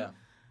 really? Yeah.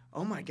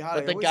 Oh my god!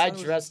 But I the always guy thought it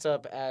was- dressed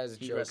up as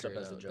He Joker. dressed up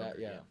as the though. Joker.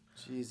 Yeah.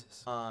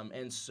 Jesus.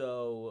 And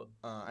so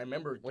I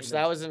remember.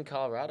 That was in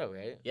Colorado,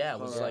 right? Yeah, it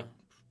was Colorado. like,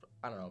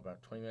 I don't know,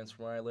 about 20 minutes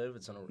from where I live.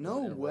 It's in a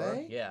No in Aurora.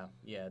 way?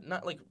 Yeah.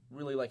 Not like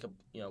really like a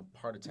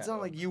part of town. It's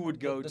not like you would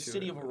go the to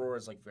city it. of Aurora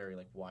is like very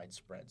like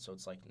widespread, so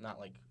it's like not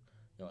like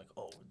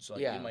it's like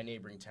Yeah. in my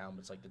neighboring town,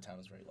 but it's like the town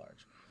is very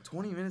large.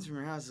 20 minutes from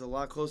your house is a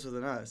lot closer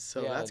than us,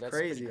 so Yeah, that's that's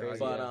crazy. pretty crazy.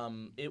 But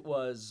Yeah. it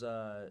was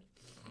the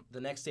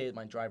next day at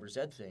my driver's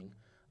ed thing.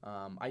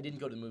 I didn't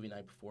go to the movie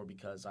night before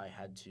because I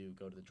had to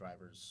go to the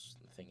driver's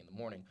thing in the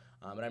morning.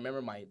 And I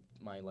remember my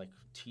like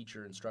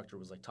teacher instructor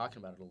was like talking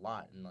about it a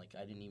lot, and like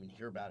I didn't even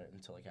hear about it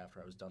until like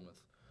after I was done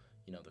with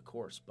the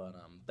course. But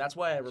that's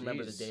why I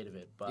remember Jeez. the date of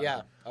it. But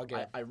Yeah,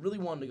 okay. I really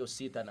wanted to go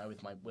see it that night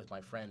with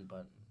my friend,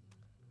 but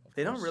of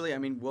They don't course- really. I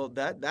mean, well,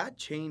 that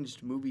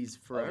changed movies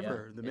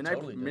forever. yeah. The It midnight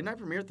totally did. midnight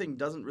premiere thing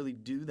doesn't really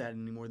do that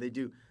anymore. They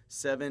do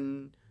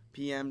 7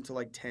 p.m. to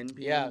like 10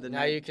 p.m. Yeah, the now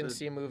night you can the-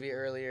 see a movie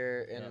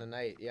earlier in Yeah. the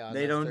night. Yeah, on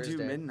They that don't Thursday.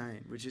 do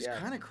midnight, which is Yeah.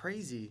 kind of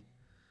crazy.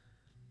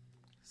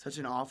 Such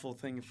an awful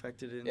thing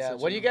affected it. In Yeah, such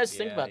what do a- you guys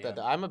think Yeah, about yeah. that?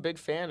 Though I'm a big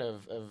fan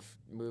of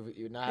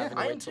movie not having to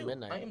I am wait till too.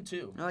 midnight. I am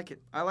too. I like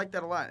it. I like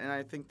that a lot, and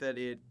I think that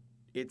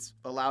it's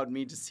allowed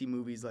me to see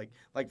movies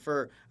like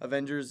for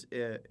Avengers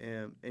or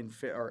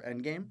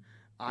Endgame.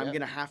 I'm Yeah.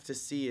 gonna have to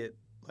see it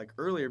like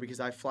earlier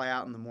because I fly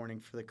out in the morning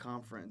for the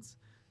conference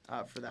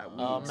for that week.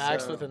 Oh,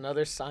 Max so- with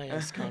another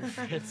science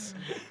conference.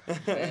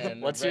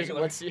 And what's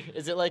regular-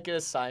 is it like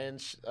a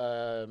science?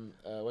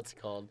 What's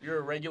it called? You're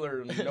a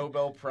regular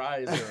Nobel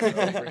Prize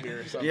over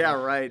here or something. Yeah,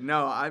 right.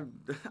 No,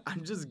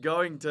 I'm just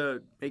going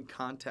to make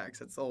contacts.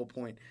 That's the whole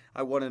point.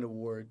 I won an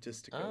award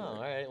just to go. Oh, all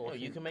there. right. Well, Oh,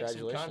 you can make some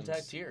congratulations.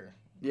 contact here.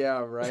 Yeah,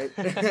 right.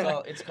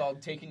 It's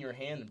called taking your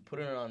hand and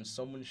putting it on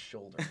someone's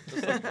shoulder,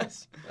 just like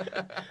this.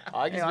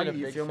 Augie's Hey, been a Augie,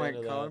 you big feel my fan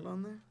of that.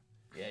 collarbone there?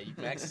 Yeah,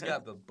 Max has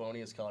got the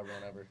boniest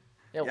collarbone ever.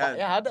 Yeah,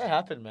 Yeah. how'd that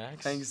happen,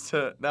 Max? Thanks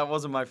to that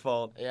wasn't my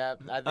fault. Yeah,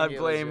 I think I it was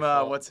blame your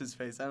fault. what's his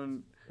face. I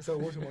don't. So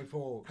it wasn't my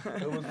fault.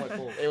 It was my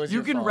fault. It was You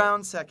your can fault.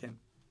 round second.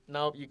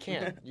 No, you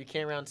can't. You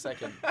can't round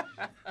second.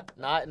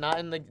 Not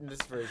in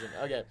this version.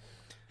 Okay.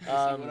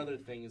 What other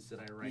things did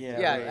I write? Yeah.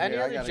 Yeah. right Any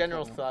here, I other got a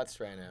general couple. thoughts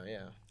right now?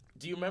 Yeah.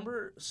 Do you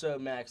remember? So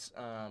Max,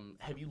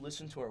 have you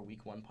listened to our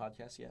week 1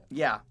 podcast yet?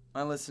 Yeah,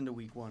 I listened to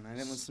week 1. I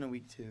didn't listen to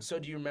week 2. So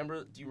do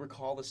you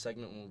recall the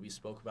segment when we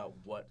spoke about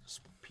what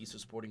piece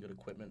of sporting good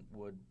equipment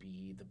would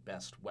be the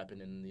best weapon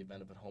in the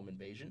event of a home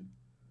invasion?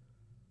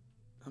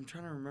 I'm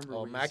trying to remember. Oh,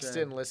 what you Max said.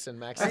 didn't listen.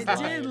 Max I is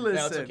lying. did listen.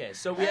 No, it's okay.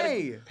 So we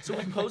Hey! so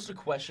we posed a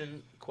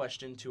question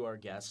to our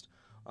guest.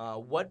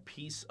 What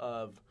piece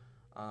of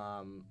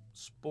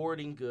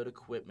sporting good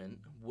equipment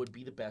would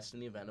be the best in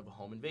the event of a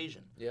home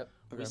invasion? Yep.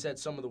 We Okay. said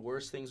some of the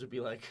worst things would be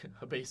like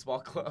a baseball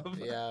glove.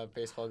 Yeah,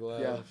 baseball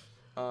glove.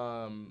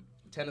 Yeah.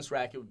 Tennis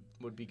racket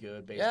would be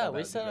good. Baseball Yeah, bat we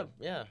would be set good. up.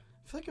 Yeah.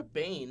 I feel like a.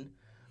 Bane.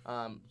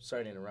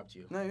 Sorry to interrupt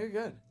you. No, you're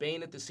good.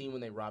 Bane at the scene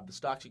when they robbed the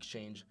stock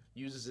exchange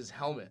uses his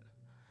helmet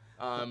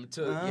And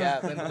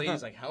the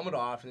lady's like, helmet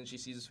off, and then she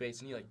sees his face,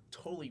 and he like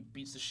totally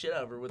beats the shit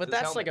out of her with But his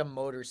that's helmet. like a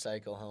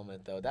motorcycle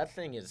helmet, though. That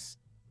thing is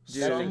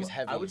Some-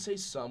 heavy. I would say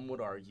some would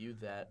argue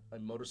that a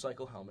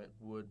motorcycle helmet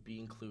would be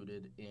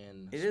included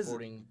in It is-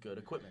 sporting good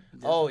equipment.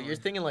 Oh, you're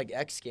thinking like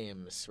X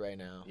Games right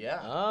now. Yeah.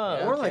 Oh,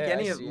 Yeah. Or like okay,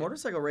 any I of see.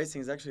 motorcycle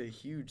racing is actually a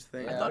huge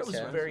thing. I Yeah, thought it was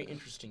a okay. very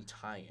interesting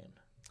tie-in.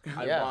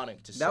 Yeah.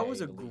 Ironic to say. That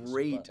was a the least,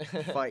 great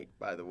but- fight,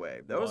 by the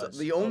way. That was Was.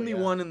 the Oh, only yeah.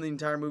 one in the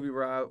entire movie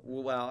where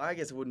I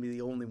guess it wouldn't be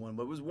the only one,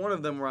 but it was one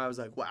of them where I was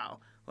like, wow,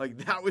 like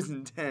that was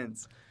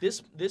intense.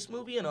 This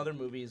movie and other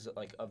movies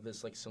like of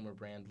this like similar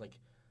brand, like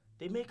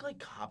they make like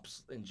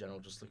cops in general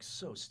just look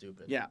so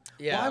stupid. Yeah.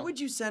 Yeah. Why would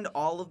you send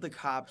all of the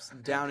cops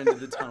down into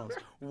the tunnels?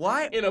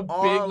 Why In a big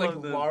all like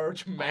of them?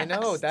 large mass. I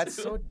know that's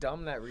too. so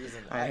dumb. That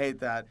reason. I hate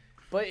that.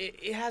 But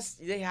it has.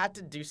 They had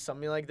to do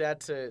something like that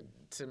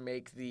to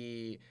make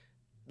the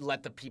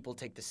let the people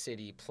take the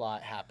city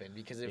plot happen,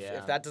 because if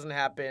Yeah. that doesn't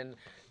happen,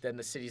 then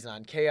the city's not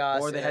in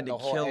chaos. Or they and had then to the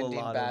whole kill a ending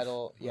lot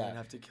battle. of. Yeah. They'd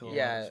have to kill a lot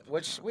Yeah, of-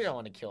 which we don't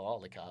want to kill all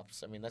the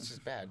cops. I mean, that's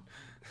just bad.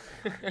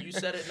 You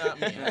said it, not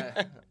me.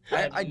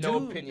 I have I no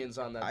do- opinions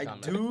on that I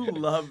comment. do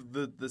love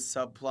the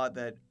subplot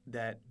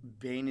that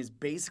Bane is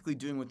basically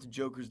doing what the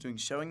Joker's doing,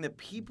 showing that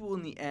people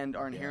in the end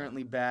are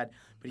inherently bad,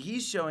 but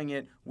he's showing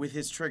it with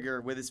his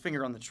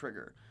finger on the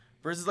trigger.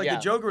 Versus like Yeah.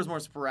 the Joker was more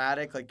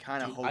sporadic, like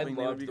kind of Dude, hoping I they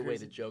would loved be the way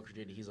crazy. the Joker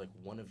did. He's like,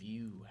 one of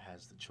you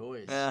has the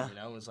choice. Yeah. You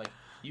know, it's like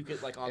you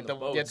could like on And the the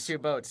boats. two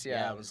boats.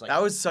 Yeah. it was like That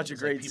was such a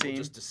it's like great people scene.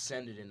 just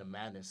descended into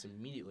madness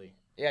immediately.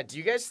 Yeah, do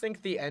you guys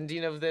think the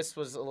ending of this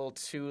was a little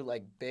too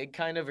like big,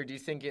 kind of, or do you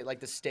think it like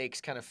the stakes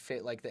kind of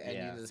fit like the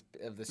ending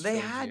Yeah. of this? They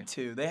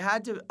trilogy?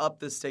 had to up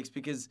the stakes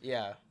because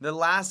Yeah, the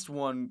last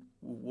one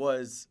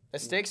was. the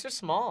stakes are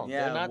small.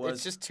 Yeah, They're not. it was.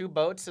 It's just two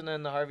boats and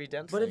then the Harvey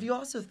Dent. But if thing. you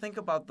also think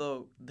about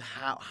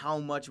how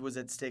much was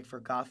at stake for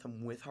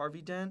Gotham with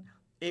Harvey Dent,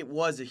 it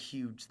was a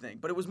huge thing.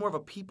 But it was more of a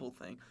people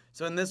thing.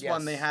 So in this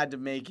one, they Yes. had to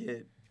make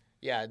it.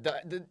 Yeah,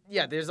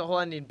 there's a whole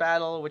ending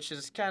battle, which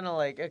is kind of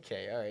like,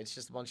 okay, all right, it's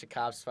just a bunch of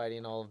cops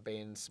fighting all of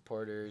Bane's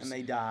supporters. And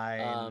they die.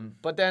 and-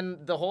 But then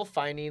the whole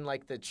finding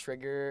like the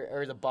trigger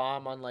or the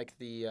bomb on like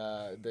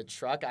the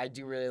truck, I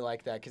do really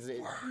like that because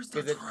it, Where's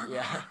the cause it trigger?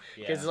 yeah,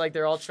 because Yeah. like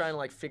they're all trying to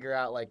like figure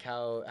out like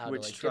how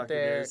Which to like truck get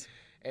there. it is.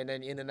 And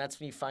then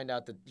that's when you find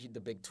out the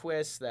big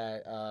twist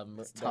that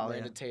that Talia.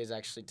 Miranda Tate is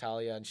actually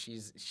Talia, and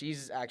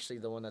she's actually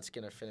the one that's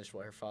gonna finish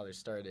what her father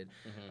started.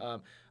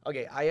 Mm-hmm.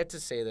 Okay, I have to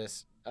say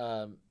this.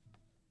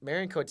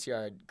 Marion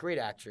Cotillard, great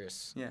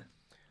actress. Yeah. Is that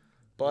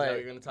But what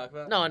you're gonna talk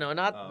about? no,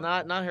 not Oh.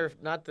 not her,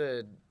 not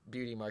the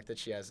beauty mark that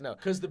she has. No,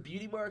 Because the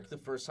beauty mark, the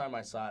first time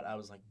I saw it, I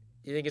was like,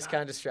 you think it's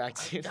kind of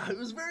distracting. it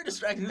was very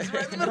distracting. This is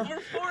right in the middle of her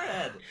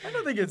forehead. I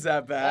don't think it's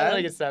that I bad. don't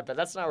think it's that bad.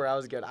 That's not where I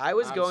was going. I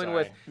was I'm going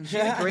with sorry.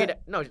 she's a great.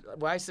 No,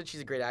 well, I said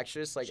she's a great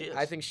actress. Like She is.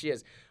 I think she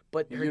is.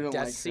 But You her don't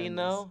death like scene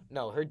Candace. though,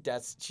 no, her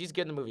death. She's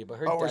good in the movie, but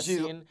her Oh, where death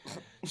she's- scene,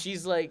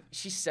 she's like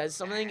she says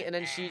something and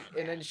then she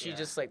Yeah.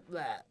 just like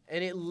blah,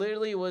 and it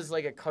literally was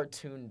like a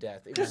cartoon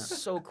death. It was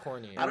so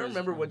corny. I don't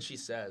remember what she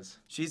says.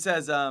 She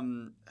says,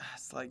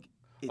 it's like,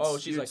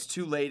 it's, she's it's like-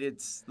 too late.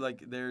 It's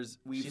like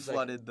we She's like-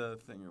 flooded the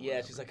thing. Or Yeah,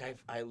 whatever. she's like,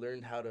 I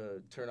learned how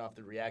to turn off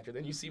the reactor.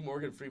 Then you see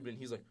Morgan Freeman.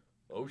 He's like,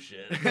 oh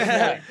shit.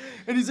 and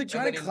he's like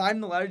trying then to he-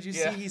 climb the ladder. Did you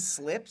Yeah. see he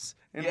slips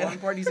in Yeah. one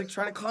part? He's like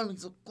trying to climb.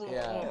 He's like,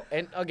 Yeah.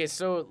 And okay,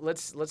 so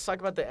let's talk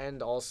about the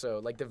end also,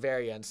 like the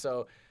very end.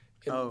 So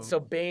Oh. so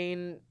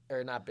Bane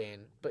or not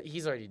Bane, but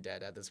he's already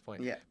dead at this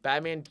point. Yeah.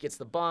 Batman gets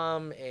the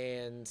bomb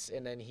and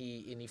then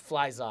he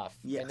flies off.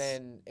 Yes.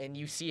 And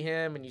you see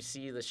him and you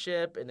see the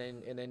ship and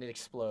then it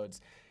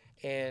explodes.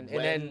 And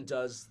when then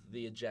does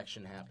the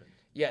ejection happen?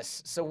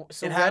 yes, so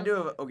it had to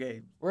have,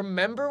 okay.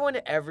 remember when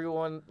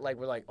everyone like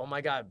were like, "Oh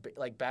my god,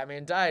 like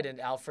Batman died,"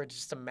 and Alfred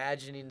just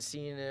imagining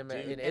seeing him Dude,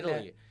 in and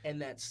Italy.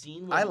 and that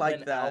scene I when, like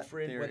when that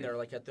Alfred, theory. when they're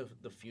like at the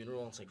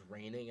funeral and it's like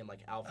raining and like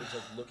Alfred's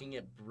like looking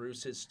at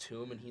Bruce's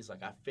tomb and he's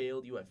like, I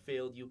failed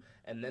you.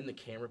 And then the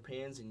camera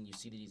pans and you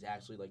see that he's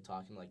actually like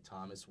talking like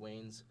Thomas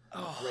Wayne's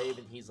grave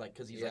and he's like,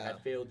 because he's like, Yeah. I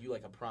failed you,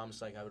 like I promised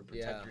like I would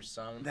protect Yeah. your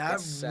son. That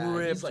It's sad. He's,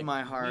 ripped like,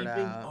 my heart weeping.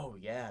 out. Oh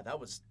yeah, that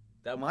was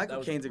that. Michael that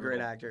was Caine's a great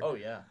brutal. actor. Oh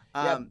yeah.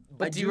 Yeah,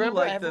 but I do you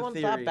remember like everyone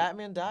the thought theory.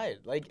 Batman died?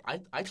 Like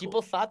I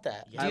people thought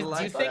that. Yeah, do you, I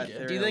do you like think? that Do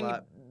you theory a think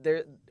lot.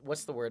 there?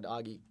 What's the word,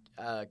 Augie?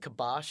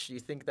 Kibosh. Do you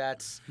think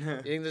that's? Do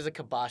you think there's a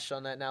kibosh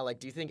on that now? Like,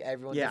 do you think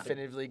everyone Yeah.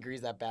 definitively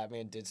agrees that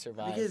Batman did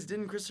survive? Because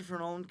didn't Christopher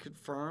Nolan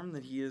confirm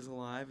that he is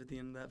alive at the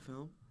end of that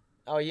film?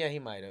 Oh yeah, he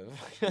might have.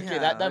 Okay, Yeah,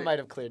 that like- might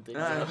have cleared things.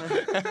 Uh,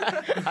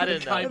 up. I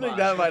didn't know. I think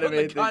that might have The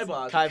made things-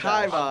 kibosh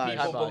Kibosh. on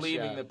people Kibosh,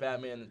 believing yeah. that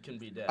Batman can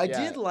be dead. I Yeah.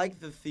 did like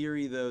the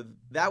theory though.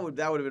 That would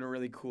have been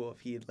really cool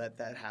if he had let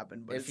that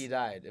happen. But If he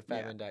died, if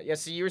Batman died. Yeah.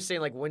 So you were saying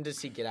like, when does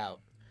he get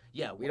out?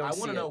 Yeah, We don't I see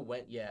want to know it.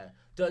 when. Yeah,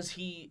 does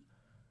he?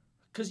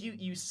 Because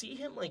you see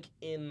him like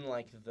in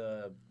like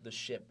the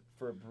ship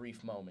for a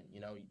brief moment,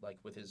 you know, like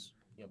with his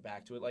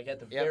back to it, like at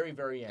the very,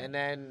 very end. And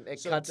then it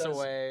So cuts does-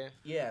 away.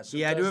 Yeah, so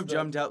He had to does have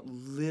jumped out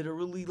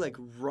literally like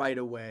right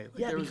away. Like,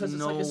 Yeah, there because was it's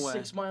no like a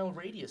way. 6-mile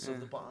radius of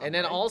the bomb. And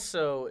then right?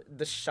 also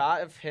the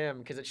shot of him,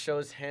 because it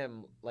shows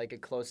him like a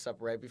close up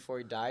right before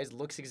he dies,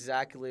 looks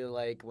exactly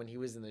like when he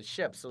was in the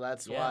ship. So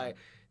that's Yeah. why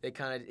they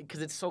kind of,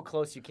 because it's so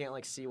close, you can't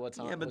like see what's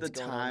on. Yeah, but the what's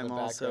going on in time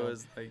the also background.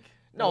 is like.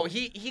 No,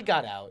 he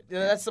got out.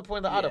 That's the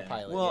point of the Yeah.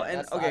 autopilot. Well, Yeah, and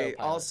that's the okay, autopilot.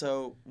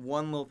 also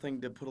one little thing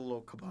to put a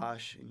little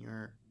kibosh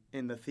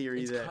in the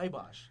theory it's that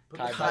kibosh. Put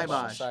the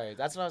Kibosh. Sorry,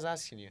 that's what I was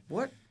asking you.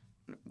 what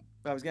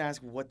I was gonna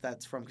ask what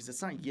that's from because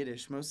it's not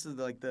Yiddish. Most of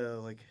the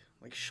like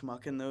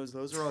schmuck and those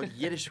are all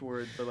Yiddish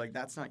words, but like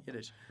that's not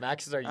Yiddish.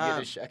 Max is our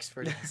Yiddish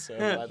expert. So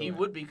by the He way.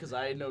 would be because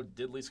I know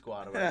diddly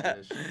squat about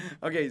this.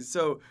 Okay,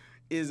 so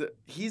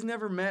he's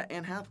never met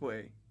Anne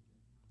Hathaway.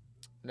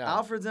 No.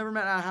 Alfred's never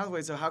met Anne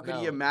Hathaway, so how could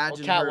he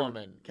imagine well, her?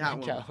 Catwoman.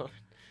 Catwoman.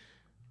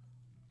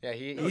 Yeah,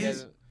 he He's-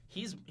 hasn't.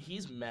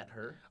 He's met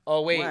her.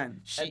 Oh wait,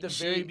 When? At the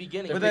very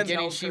beginning. The But then-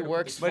 beginning, tells she her to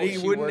works. put But the he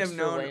she wouldn't works have for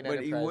known. Wayne But he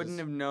Enterprises. wouldn't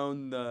have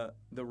known the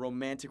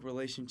romantic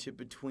relationship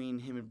between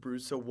him and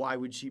Bruce. So why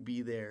would she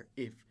be there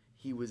if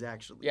he was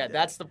actually? Yeah, dead?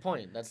 that's the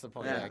point. That's the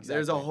point. Yeah, exactly.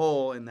 There's a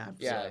hole in that.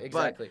 Yeah, But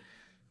exactly.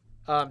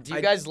 Do you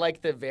I- guys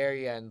like the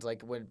very end,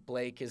 like when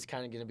Blake is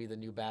kind of going to be the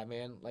new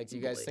Batman? Like, do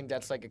you guys Blake. think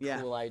that's like a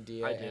Yeah, cool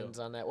idea? I do. Ends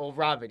on that. Well,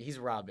 Robin, he's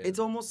Robin. It's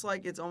almost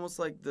like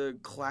the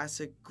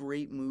classic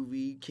great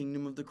movie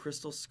Kingdom of the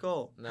Crystal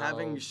Skull, No,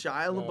 having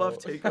Shia no. LaBeouf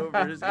take over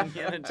as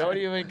Indiana Jones. Don't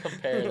even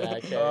compare that.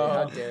 Okay,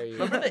 how dare you?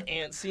 Remember the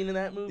ant scene in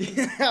that movie?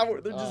 Yeah,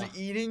 where they're Oh. just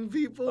eating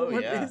people. Oh,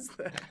 What yeah. is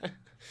that?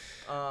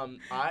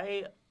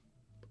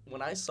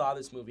 When I saw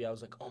this movie, I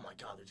was like, oh my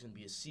god, there's gonna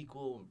be a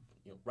sequel.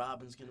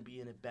 Robin's gonna be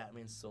in it.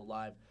 Batman's still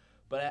alive.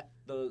 But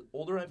the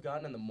older I've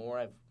gotten and the more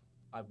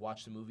I've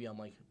watched the movie, I'm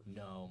like,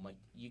 no,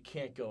 you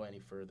can't go any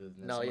further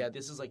than this. No, I'm yeah. like,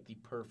 this is like the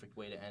perfect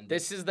way to end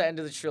This is the end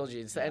of the trilogy.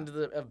 It's the end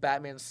of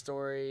Batman's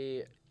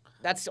story.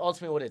 That's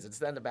ultimately what it is. It's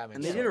the end of Batman's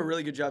And they story. did a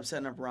really good job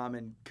setting up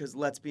Ramen, because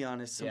let's be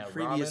honest, some Yeah,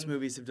 previous Ramen-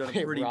 movies have done a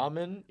Wait, pretty.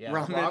 ramen? Yeah,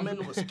 Ramen.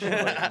 ramen was killer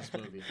in this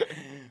movie.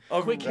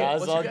 Oh, Quick hit, Raz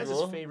what's your Al guys'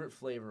 Ghul? favorite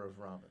flavor of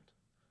ramen?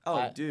 Oh,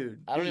 I-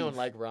 dude. I don't even beef.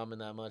 like ramen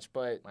that much,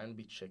 but Mine would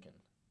be chicken.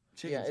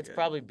 Chicken's yeah, it's good.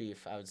 probably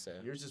beef. I would say.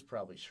 Yours is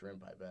probably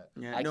shrimp, I bet.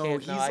 Yeah, I no, can't.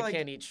 he's No, I like.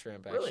 can't eat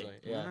shrimp. Really?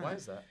 Actually, yeah. Why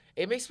is that?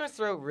 It makes my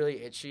throat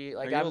really itchy.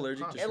 Like Are you I'm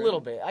allergic to a shrimp? little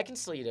bit. I can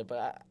still eat it,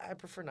 but I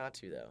prefer not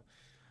to though.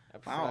 I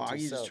prefer Wow, not to.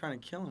 Augie's So, just trying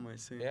to kill him. I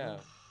see. yeah.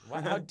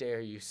 How dare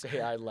you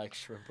say I like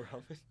shrimp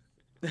ramen?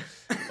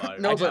 Fire.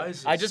 No, but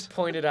Guys, I it's- just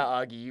pointed out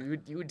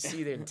Augie. You would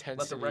see the let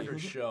intensity. the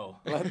record show.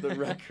 Let the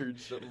record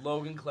show. that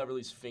Logan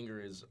Cleverly's finger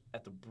is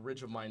at the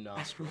bridge of my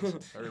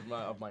nostrils,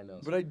 of my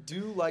nose. But I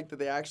do like that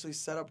they actually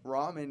set up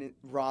ramen.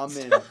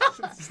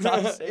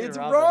 Stop saying it's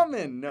ramen.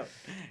 ramen. No,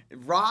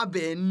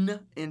 Robin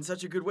in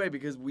such a good way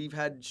because we've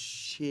had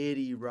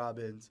shitty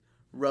Robins.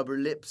 Rubber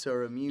Lips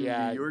are immune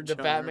Yeah, to your the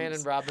Batman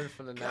and charms. Robin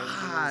from the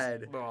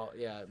God. 90s. Well,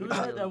 yeah. Who was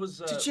that? That was,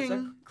 was Cha-ching.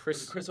 that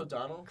Chris- Chris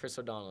O'Donnell. Chris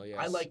O'Donnell, yes.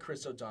 I like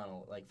Chris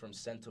O'Donnell, like from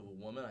Scent of a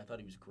Woman. I thought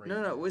he was great.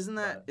 No, isn't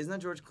But- that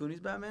George Clooney's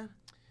Batman?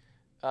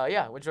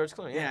 Yeah, with George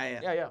Clooney. Yeah.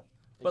 Yeah.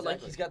 But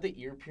like Exactly. he's got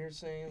the ear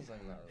piercings.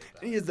 Like not really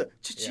bad. He is the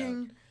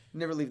cha-ching.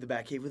 Never leave the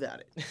Batcave without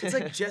it. It's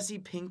like Jesse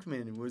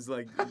Pinkman was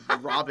like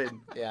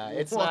Robin. Yeah,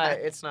 it's What?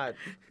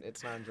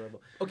 not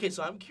enjoyable. Okay,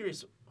 so I'm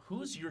curious,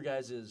 who's your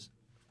guys'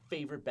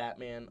 favorite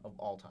Batman of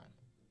all time?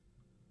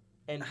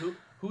 And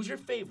who's your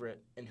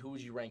favorite, and who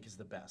would you rank as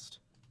the best?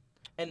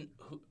 And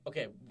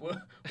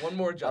one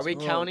more. Are we Justin.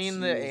 counting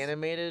the jeez.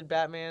 animated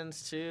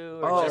Batmans too,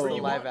 or Oh. just the Whatever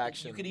you live want.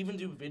 action? You could even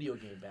do video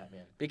game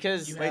Batman.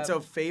 Because You Wait, have so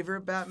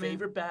favorite Batman?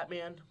 Favorite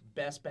Batman,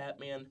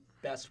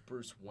 best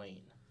Bruce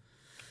Wayne.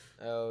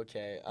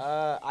 okay,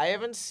 I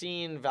haven't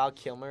seen Val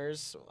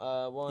Kilmer's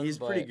one. He's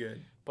but, pretty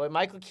good. But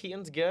Michael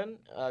Keaton's good.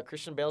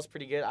 Christian Bale's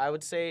pretty good. I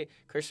would say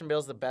Christian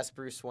Bale's the best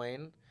Bruce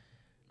Wayne.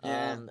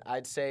 Yeah.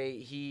 I'd say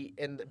he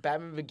in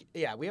Batman.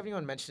 Yeah, we haven't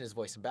even mentioned his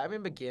voice. In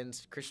Batman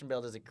Begins, Christian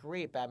Bale does a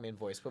great Batman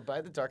voice, but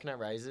by The Dark Knight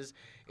Rises,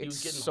 He was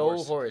it's getting so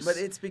hoarse. hoarse. But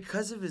it's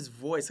because of his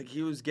voice. Like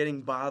he was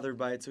getting bothered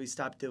by it, so he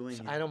stopped doing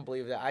it. I don't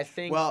believe that. I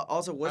think. Well,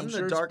 also I'm wasn't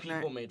sure the Dark people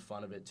Knight? made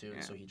fun of it too,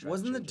 Yeah. so he tried.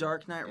 Wasn't to the change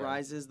Dark Knight Yeah.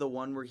 Rises the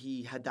one where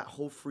he had that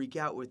whole freak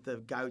out with the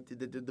guy who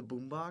did the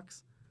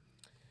boombox?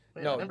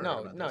 Wait, I no, never heard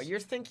about no. this.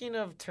 You're thinking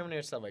of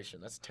Terminator Salvation.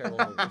 That's a terrible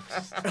movie.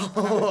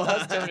 Oh.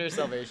 That's Terminator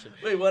Salvation.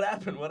 Wait, what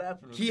happened? What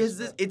happened? He has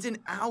this. It's an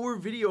hour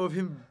video of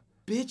him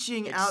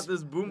bitching out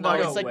this boombox. No,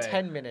 No it's like way.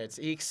 10 minutes.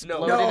 He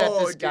exploded No, at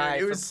this dude, guy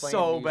it for was playing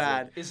so music.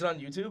 bad. Is it on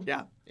YouTube?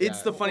 Yeah, it's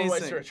Yeah. the What funniest do I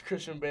thing. search?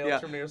 Christian Bale, Yeah,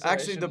 Terminator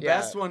actually, Salvation?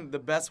 the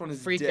best one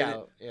is Freak Den-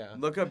 out. Yeah.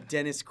 Look up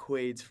Dennis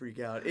Quaid's freak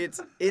out. It's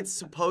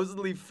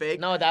supposedly fake,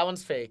 No, that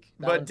one's fake.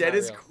 That but one's not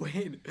Dennis real.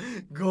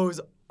 Quaid goes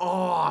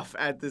off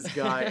at this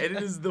guy, and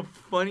it is the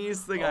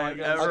funniest thing Oh my I've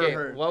God. ever Okay,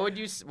 heard.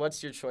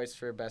 what's your choice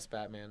for best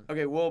Batman?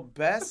 Okay, well,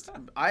 best.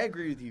 I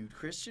agree with you.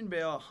 Christian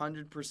Bale,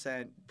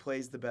 100%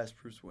 plays the best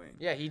Bruce Wayne.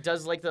 Yeah, he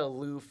does like the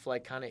aloof,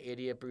 like kind of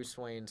idiot Bruce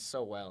Wayne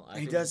so well. I He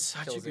think does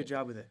such a kills good it.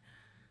 job with it.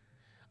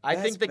 I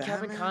Best think the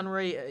Kevin Batman?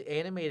 Conroy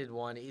animated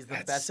one is the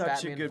That's best such a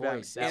Batman good Batman.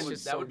 voice. That It's would-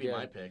 just That so would be good.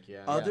 my pick.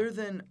 Yeah. Other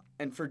than,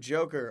 and for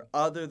Joker,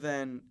 other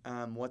than,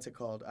 what's it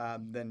called?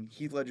 Than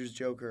Heath Ledger's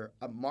Joker,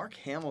 Mark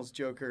Hamill's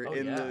Joker Oh,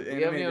 in yeah. the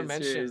We haven't even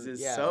animated series mentioned.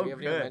 is Yeah, so we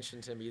haven't even good.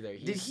 mentioned him either.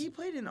 Did he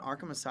play in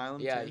Arkham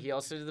Asylum Yeah, too? he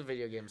also did the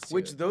video games too.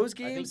 Which those I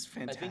think, games, I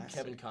fantastic. think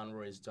Kevin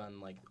Conroy's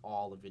done like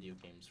all the video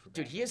games for.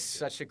 Dude, he has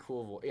Batman, too. such a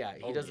cool voice. Yeah,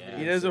 he Oh, does. yeah. Video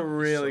He games does a too.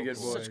 really so good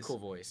cool. voice. Such a cool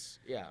voice.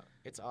 Yeah,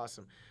 it's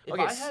awesome. If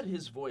Okay, I had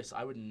his voice,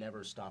 I would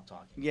never stop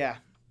talking. Yeah.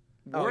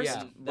 Oh, Worst,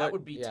 yeah. but- That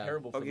would be yeah.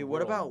 terrible. For Okay, the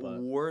what world, about but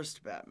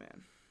worst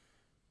Batman?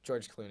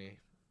 George Clooney,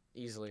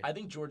 easily. I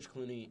think George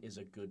Clooney is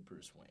a good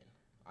Bruce Wayne.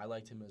 I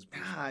liked him as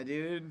Bruce. Wayne. Ah,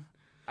 dude.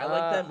 I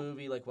liked that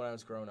movie like when I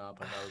was growing up.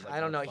 I, thought it was, like, I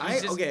don't kinda know, fun.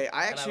 he's just- I And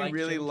I actually like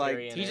really Jim Carrey liked.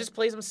 in He it. just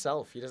plays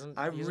himself. He doesn't.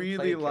 I he doesn't really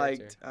play a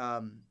liked.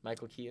 character.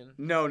 Michael Keaton.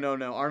 No,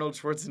 Arnold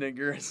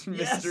Schwarzenegger as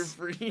Yes. Mr.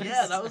 Freeze.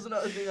 Yeah, that was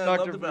another thing I Dr.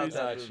 loved about Freeze.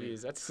 that Oh, movie.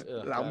 jeez, that's.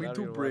 Allow me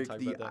to break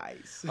the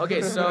ice.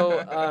 Okay, so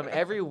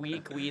every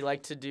week we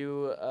like to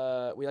do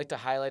we like to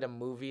highlight a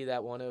movie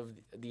that one of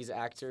the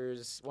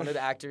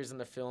actors in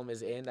the film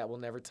is in that we'll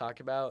never talk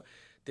about.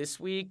 This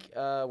week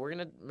we're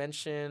gonna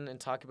mention and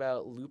talk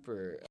about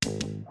Looper.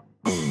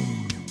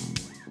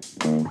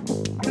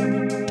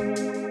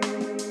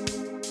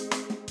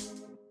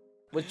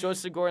 With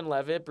Joseph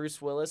Gordon-Levitt, Bruce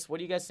Willis, what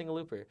do you guys think of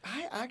Looper?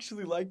 I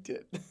actually liked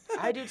it.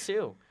 I do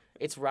too.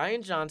 It's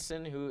Ryan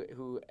Johnson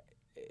who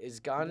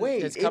is gone.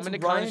 Wait, has come it's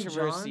into Ryan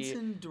controversy.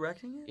 Johnson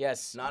directing it?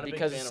 Yes, Not a big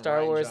because fan of of Star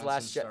Ryan Wars,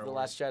 Johnson's Star The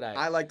Last Jedi.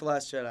 I like The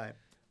Last Jedi.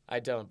 I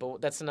don't, but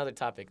that's another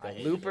topic. Though. I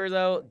hated Looper, it.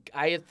 though,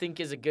 I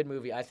think is a good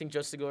movie. I think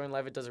Joseph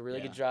Gordon-Levitt does a really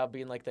Yeah. good job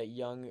being like that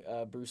young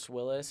Bruce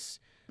Willis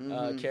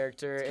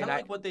character. It's and kind of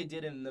like what they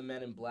did in the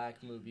Men in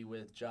Black movie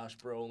with Josh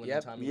Brolin Yep.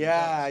 and Tommy Lee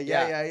Yeah, Jones.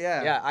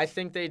 yeah. I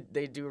think they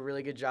do a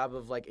really good job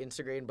of like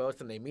integrating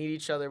both, and they meet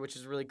each other, which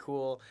is really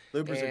cool.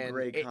 Looper's a And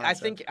great I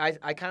think concept.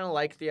 I kind of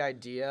like the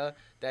idea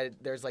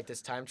that there's like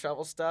this time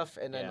travel stuff,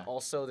 and then Yeah.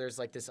 also there's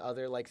like this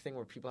other like thing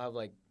where people have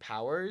like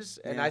powers,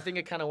 and Yeah. I think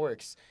it kind of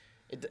works.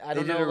 I They don't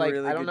did know a like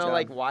really I don't good know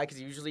like job. why,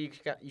 because usually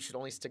you should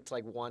only stick to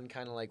like one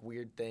kind of like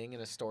weird thing in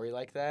a story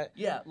like that.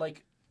 Yeah,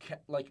 like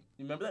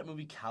remember that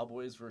movie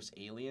Cowboys vs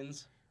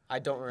Aliens? I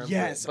don't remember.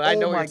 Yes. It, but I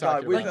know Oh what my you're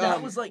talking God, with, Like about.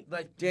 that was like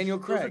Daniel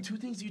Those are Craig. two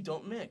things you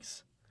don't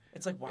mix.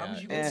 It's like why Yeah.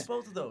 would you mix Eh.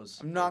 both of those?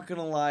 I'm not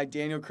gonna lie,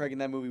 Daniel Craig in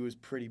that movie was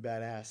pretty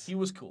badass. He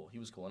was cool,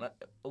 and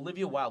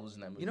Olivia Wilde was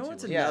in that movie. You know too,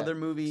 what's wasn't Yeah. another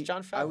movie It's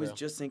Jon I was Favreau.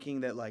 just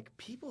thinking that like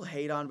people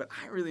hate on, but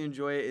I really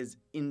enjoy it is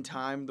In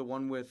Time, the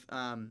one with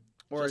he?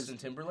 or Justin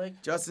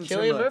Timberlake. Justin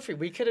Killian Timberlake. Murphy.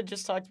 We could have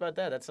just talked about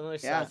that. That's another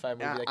sci-fi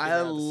movie. yeah, that came I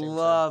out at the same time.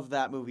 love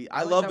that movie.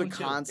 I like love that the one, too. It's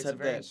a concept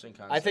very that interesting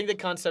concept. I think the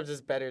concept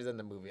is better than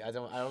the movie. I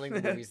don't think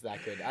the movie's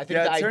that good. I think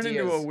yeah, the it turned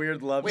idea into is, a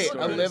weird love Wait, story.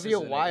 Olivia Olivia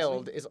isn't it,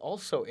 Wilde is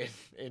also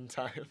in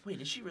Time. Wait,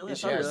 is she really?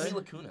 Is I thought she it was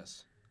really? Mila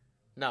Kunis.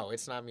 No,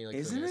 it's not Mila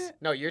Isn't Kunis. it?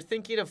 No, you're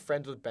thinking of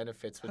Friends with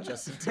Benefits with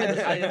Justin I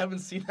Timberlake. haven't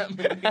seen that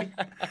movie.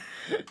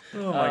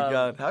 Oh my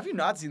god, have you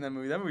not seen that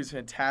movie? That movie's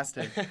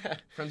fantastic.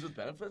 Friends with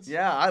Benefits.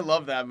 Yeah, I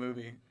love that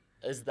movie.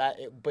 Is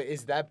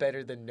that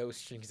better than No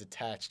Strings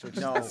Attached, which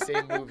No. is the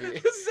same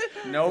movie?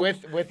 No,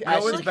 with you know what's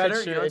Ashton better?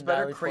 Kutcher You know what's and better?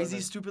 Natalie Crazy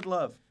Portman. Stupid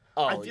Love.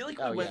 Oh, I feel like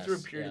we went through a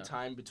yes, period yeah. of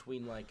time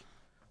between like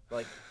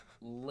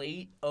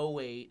late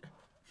 08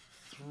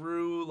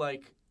 through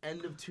like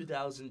end of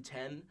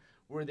 2010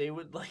 where they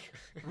would like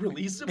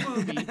release a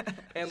movie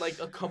and like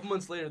a couple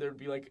months later there would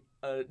be like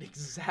an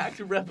exact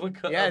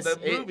replica Yes,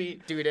 of that movie.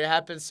 dude, it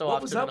happens so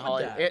What was often in up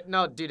with Hollywood. that?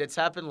 No, dude, it's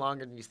happened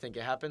longer than you think.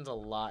 It happens a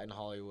lot in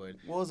Hollywood.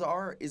 Well,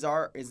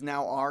 is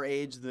now our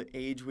age the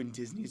age when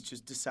Disney's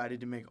just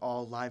decided to make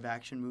all live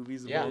action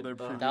movies of Yeah, all their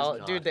previous?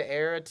 God. dude, the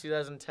era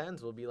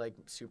 2010s will be like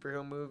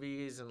superhero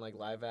movies and like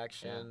live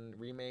action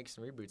remakes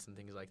and reboots and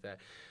things like that.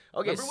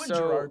 Okay, Remember when so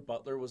Gerard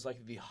Butler was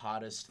like the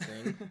hottest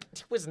thing?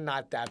 he was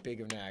not that big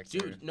of an actor.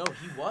 Dude, no,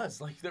 he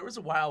was. Like there was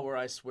a while where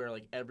I swear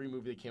like every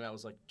movie that came out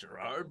was like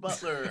Gerard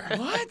Butler. What?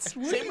 What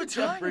Same are you with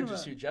Jeff talking Bridges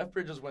about? too. Jeff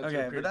Bridges went Okay,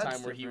 through a but period of that's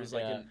time where he was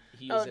different. like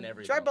he was in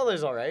everything. Gerard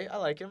Butler's all right. I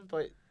like him,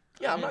 but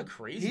Yeah, I'm not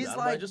crazy. He's About him,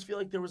 but I like- just feel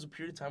like there was a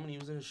period of time when he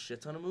was in a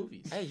shit ton of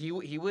movies. hey, he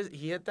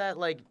hit that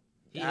like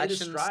He hit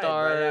his action stride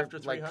star right after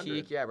like 300.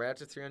 peak. Yeah, right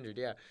after 300.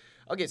 Yeah.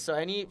 Okay, so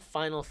any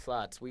final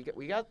thoughts? We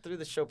got through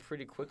the show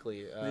pretty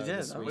quickly. We did.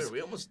 this That week. Wait, are we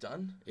almost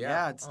done?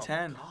 Yeah, it's Oh,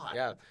 10. God.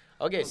 Yeah.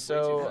 Okay, That was way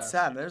too so fast. It's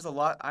sad. There's a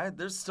lot.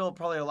 There's still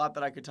probably a lot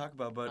that I could talk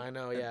about, but I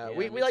know. Yeah, Yeah,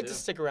 we me like too. to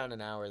stick around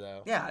an hour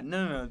though. yeah,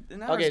 no.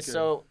 An hour's Okay, good.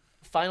 so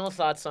final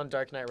thoughts on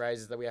Dark Knight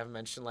Rises that we haven't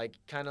mentioned, like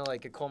kind of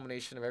like a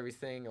culmination of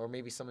everything, or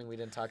maybe something we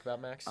didn't talk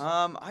about, Max.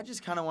 I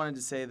just kind of wanted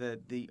to say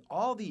that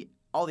all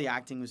the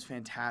acting was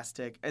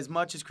fantastic. As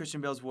much as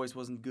Christian Bale's voice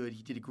wasn't good,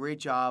 he did a great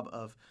job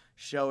of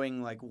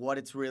showing like what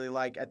it's really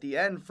like at the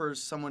end for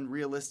someone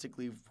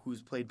realistically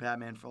who's played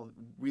Batman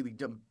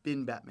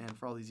been Batman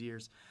for all these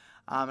years.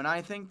 And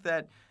I think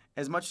that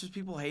as much as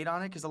people hate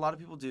on it, because a lot of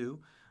people do,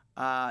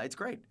 it's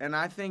great. And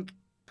I think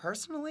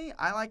personally,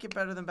 I like it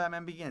better than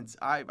Batman Begins.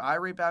 I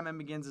rate Batman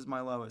Begins as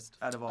my lowest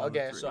out of all.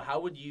 Okay. the three. So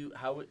how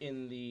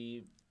in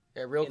the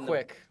Yeah, real in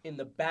quick. in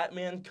the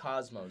Batman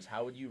cosmos,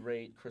 how would you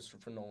rate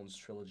Christopher Nolan's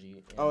trilogy?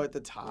 In Oh, at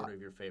the top. Order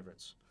of your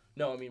favorites.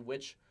 No, I mean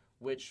which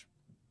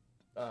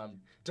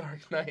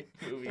Dark Knight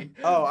movie.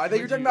 Oh, I think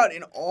you're talking about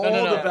in all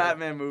No. the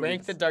Batman movies.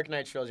 Rank the Dark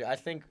Knight trilogy. I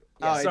think.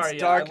 Oh, sorry,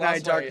 it's yeah, Dark I lost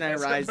Knight, Dark my- Knight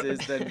Rises,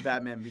 then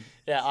Batman.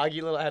 Yeah,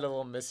 Augie had a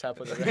little mishap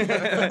with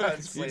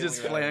it. You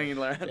just flailing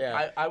around.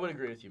 Yeah. I would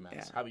agree with you, Max.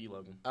 Yeah. How about you,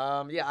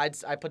 Logan? Yeah,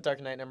 I put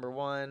Dark Knight number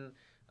 1.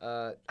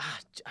 I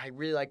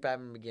really like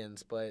Batman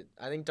Begins, but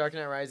I think Dark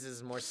Knight Rises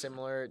is more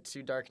similar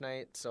to Dark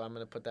Knight, so I'm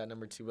gonna put that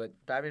number 2. But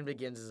Batman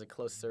Begins is a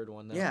close third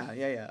one, though. Yeah.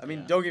 I mean,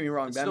 Yeah. don't get me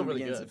wrong. It's still Batman really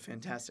Begins is good. a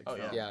fantastic Oh,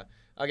 film. yeah.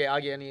 Yeah. Okay,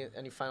 Augie,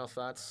 any final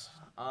thoughts?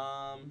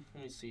 Let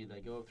me see. Did I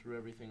go through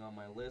everything on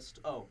my list?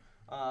 Oh,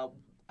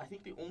 I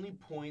think the only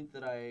point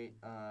that I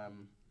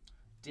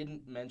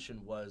didn't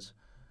mention was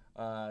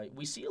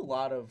we see a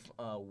lot of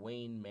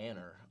Wayne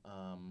Manor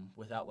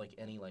without like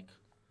any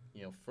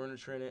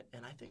furniture in it,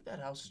 and I think that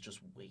house is just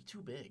way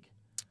too big.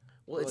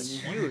 Well, for, it's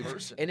like, one huge,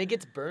 person. and it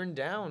gets burned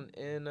down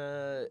in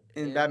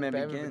Batman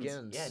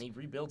Begins. Yeah, and he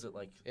rebuilds it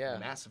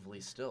massively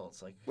still.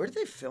 It's like, Where did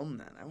they film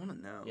that? I want to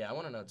know. yeah, I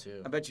want to know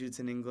too. I bet you it's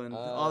in England.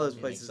 All those you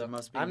think places so? it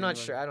must be. I'm in not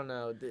England. sure. I don't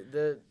know.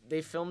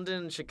 They filmed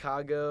in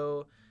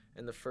Chicago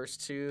in the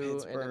first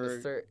 2, and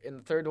then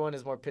the third one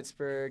is more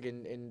Pittsburgh,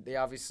 and they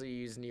obviously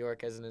use New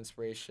York as an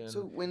inspiration.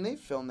 So when they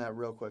film that,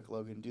 real quick,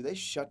 Logan, do they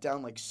shut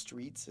down like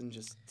streets and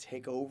just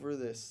take over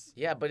this?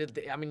 yeah, but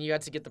I mean, you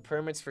had to get the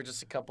permits for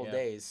just a couple Yeah.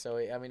 days. So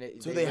I mean,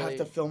 So they have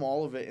to film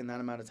all of it in that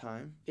amount of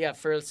time. Yeah,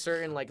 for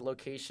certain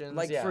locations.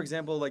 Like yeah. for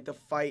example, like the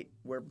fight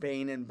where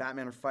Bane and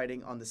Batman are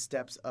fighting on the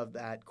steps of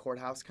that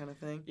courthouse kind of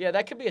thing. Yeah,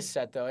 that could be a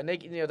set though, and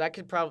that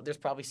could probably there's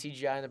probably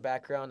CGI in the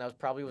background that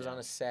was on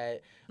a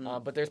set,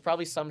 but there's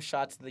probably some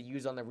shots that they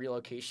use on the real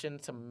location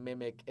to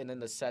mimic, and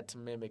then the set to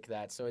mimic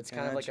that. So it's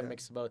kind of like a Gotcha.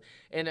 mix of both.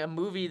 And a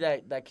movie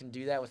that can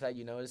do that without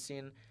you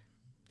noticing,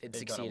 it They've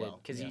done it succeeded well,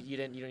 because yeah. you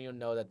don't even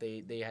know that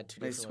they had 2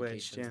 They different switched,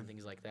 locations yeah. and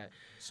things like that.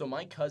 So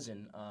my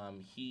cousin,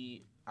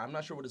 I'm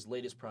not sure what his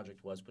latest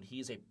project was, but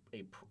he's a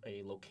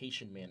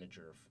location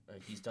manager.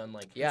 He's done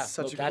Yeah,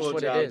 such a that's cool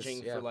what job. it is.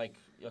 managing Yeah.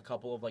 for a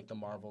couple of the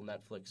Marvel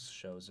Netflix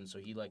shows, and so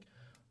he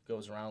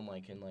goes around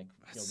and looks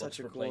Such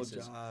a for cool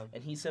places. job.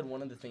 And he said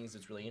one of the things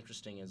that's really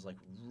interesting is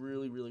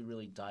really, really,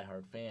 really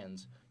diehard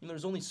fans.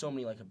 There's only so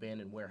many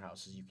abandoned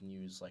warehouses you can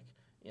use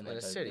in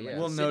a city, yeah.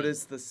 We'll city.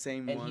 notice the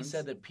same And ones. he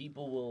said that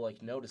people will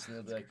notice, and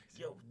they'll be like,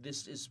 "Yo,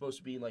 this is supposed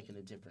to be in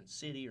a different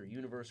city or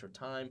universe or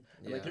time,"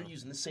 and Yeah. they're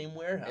using the same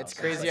warehouse. It's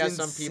crazy That's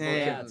how some people insane.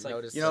 can Yeah, it's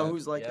notice. You know that.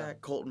 who's like Yeah.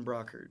 that? Colton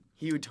Brockert.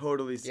 He would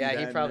totally see Yeah, that.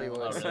 he in probably that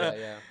would. one.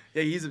 Yeah.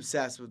 Yeah, he's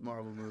obsessed with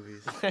Marvel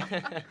movies.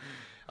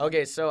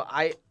 Okay, so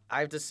I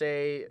have to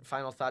say,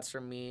 final thoughts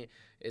from me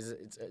is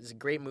it's a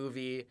great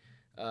movie,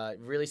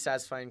 really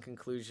satisfying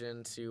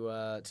conclusion to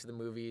the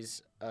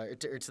movies, or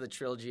to the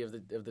trilogy of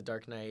the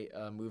Dark Knight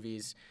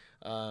movies.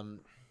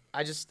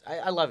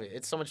 I love it.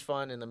 It's so much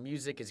fun, and the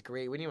music is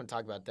great. We didn't even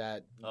talk about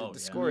that. Oh, The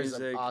yeah. score is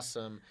Music.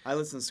 awesome, I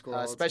listen to Squirrel.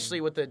 especially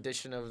with the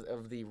addition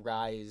of the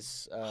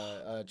Rise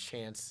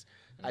chants.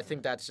 I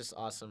think that's just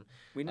awesome.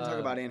 We didn't talk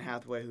about Anne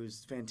Hathaway,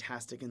 who's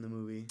fantastic in the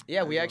movie.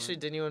 Yeah, I we love actually it.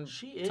 didn't even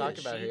She is. talk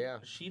about her. Yeah.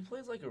 She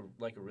plays like a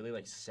really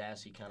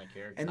sassy kind of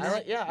character. And I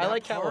like- yeah, I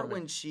like that part Catwoman.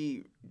 when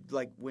she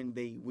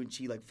when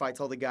she fights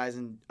all the guys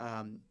and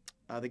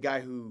the guy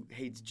who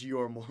hates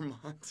Gior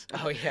Mormont.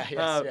 Oh yeah,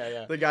 yes,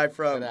 yeah. The guy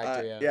from That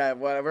actor,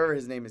 whatever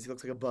his name is, he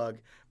looks like a bug.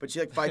 But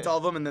she fights all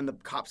of them, and then the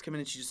cops come in,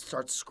 and she just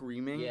starts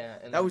screaming. Yeah,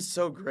 and that was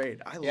so great.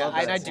 I Yeah, love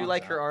that. and I song. do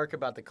like her arc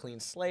about the clean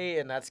slate,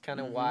 and that's kind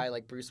of why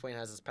Bruce Wayne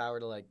has this power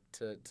to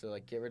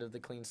get rid of the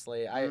clean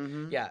slate. We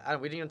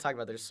didn't even talk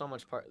about. There's so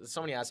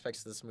many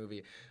aspects to this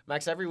movie.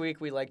 Max, every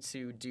week we like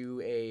to do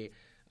a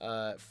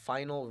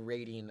final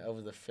rating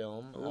of the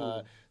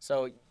film.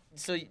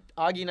 So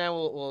Augie and I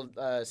will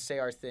say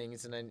our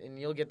things, and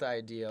you'll get the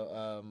idea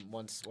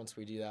once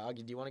we do that.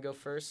 Augie, do you want to go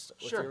first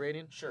with your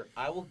rating? Sure.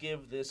 I will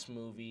give this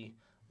movie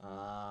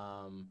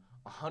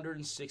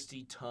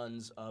 160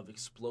 tons of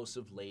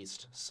explosive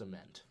laced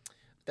cement.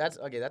 That's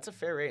okay. That's a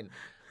fair rating.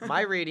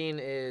 My rating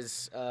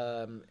is,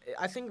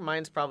 I think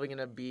mine's probably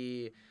gonna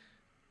be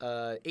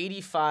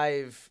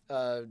 85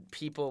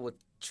 people with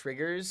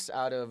triggers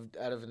out of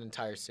an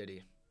entire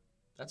city.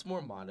 That's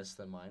more modest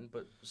than mine,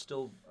 but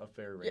still a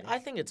fair Yeah, rating. I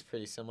think it's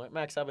pretty similar.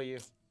 Max, how about you?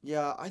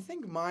 Yeah, I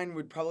think mine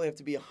would probably have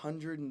to be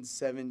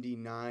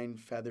 179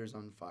 feathers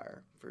on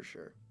fire for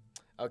sure.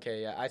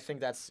 Okay, yeah, I think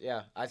that's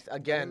I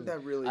again. think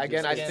that really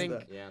Again, just I is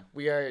think the- yeah.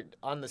 we are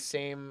on the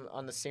same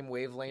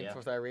wavelength Yeah.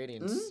 with our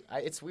ratings.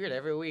 It's weird.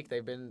 Every week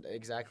they've been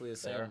exactly the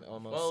same Fair.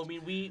 almost. Well, I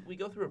mean, we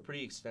go through a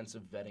pretty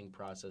extensive vetting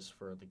process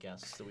for the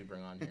guests that we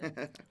bring on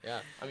here. yeah.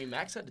 I mean,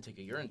 Max had to take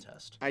a urine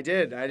test. I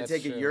did. I had That's to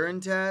take true. a urine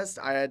test.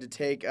 I had to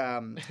take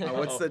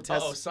what's the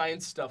test? Oh,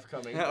 science stuff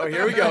coming. Oh,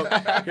 here we go.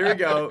 Here we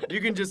go. You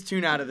can just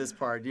tune out of this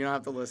part. You don't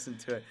have to listen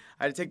to it.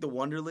 I had to take the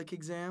Wonderlic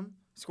exam.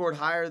 Scored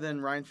higher than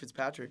Ryan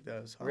Fitzpatrick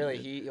though. So Really,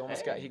 he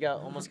almost got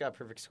a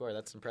perfect score.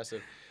 That's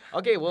impressive.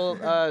 Okay,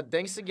 well,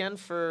 thanks again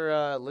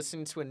for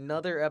listening to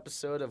another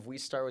episode of We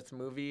Start with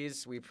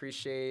Movies. We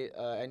appreciate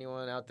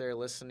anyone out there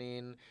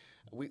listening.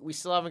 We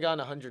still haven't gotten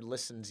 100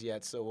 listens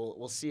yet, so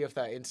we'll see if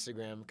that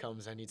Instagram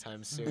comes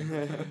anytime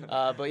soon.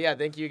 But yeah,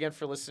 thank you again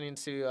for listening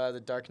to The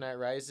Dark Knight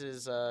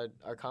Rises, our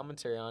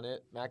commentary on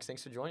it. Max,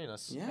 thanks for joining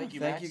us. Yeah, Thank you,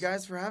 thank Max. you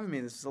guys for having me.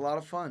 This is a lot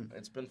of fun.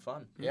 It's been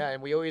fun. Yeah,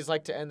 and we always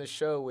like to end the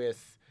show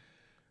with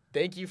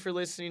thank you for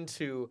listening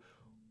to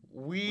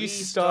We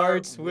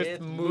Start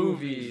with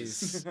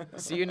Movies.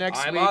 See you next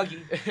I'm week.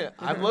 Augie.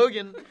 I'm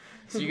Logan.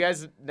 See you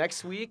guys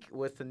next week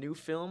with a new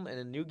film and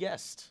a new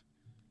guest.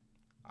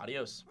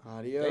 Adios.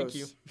 Adios. Thank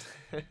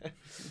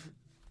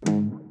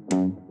you.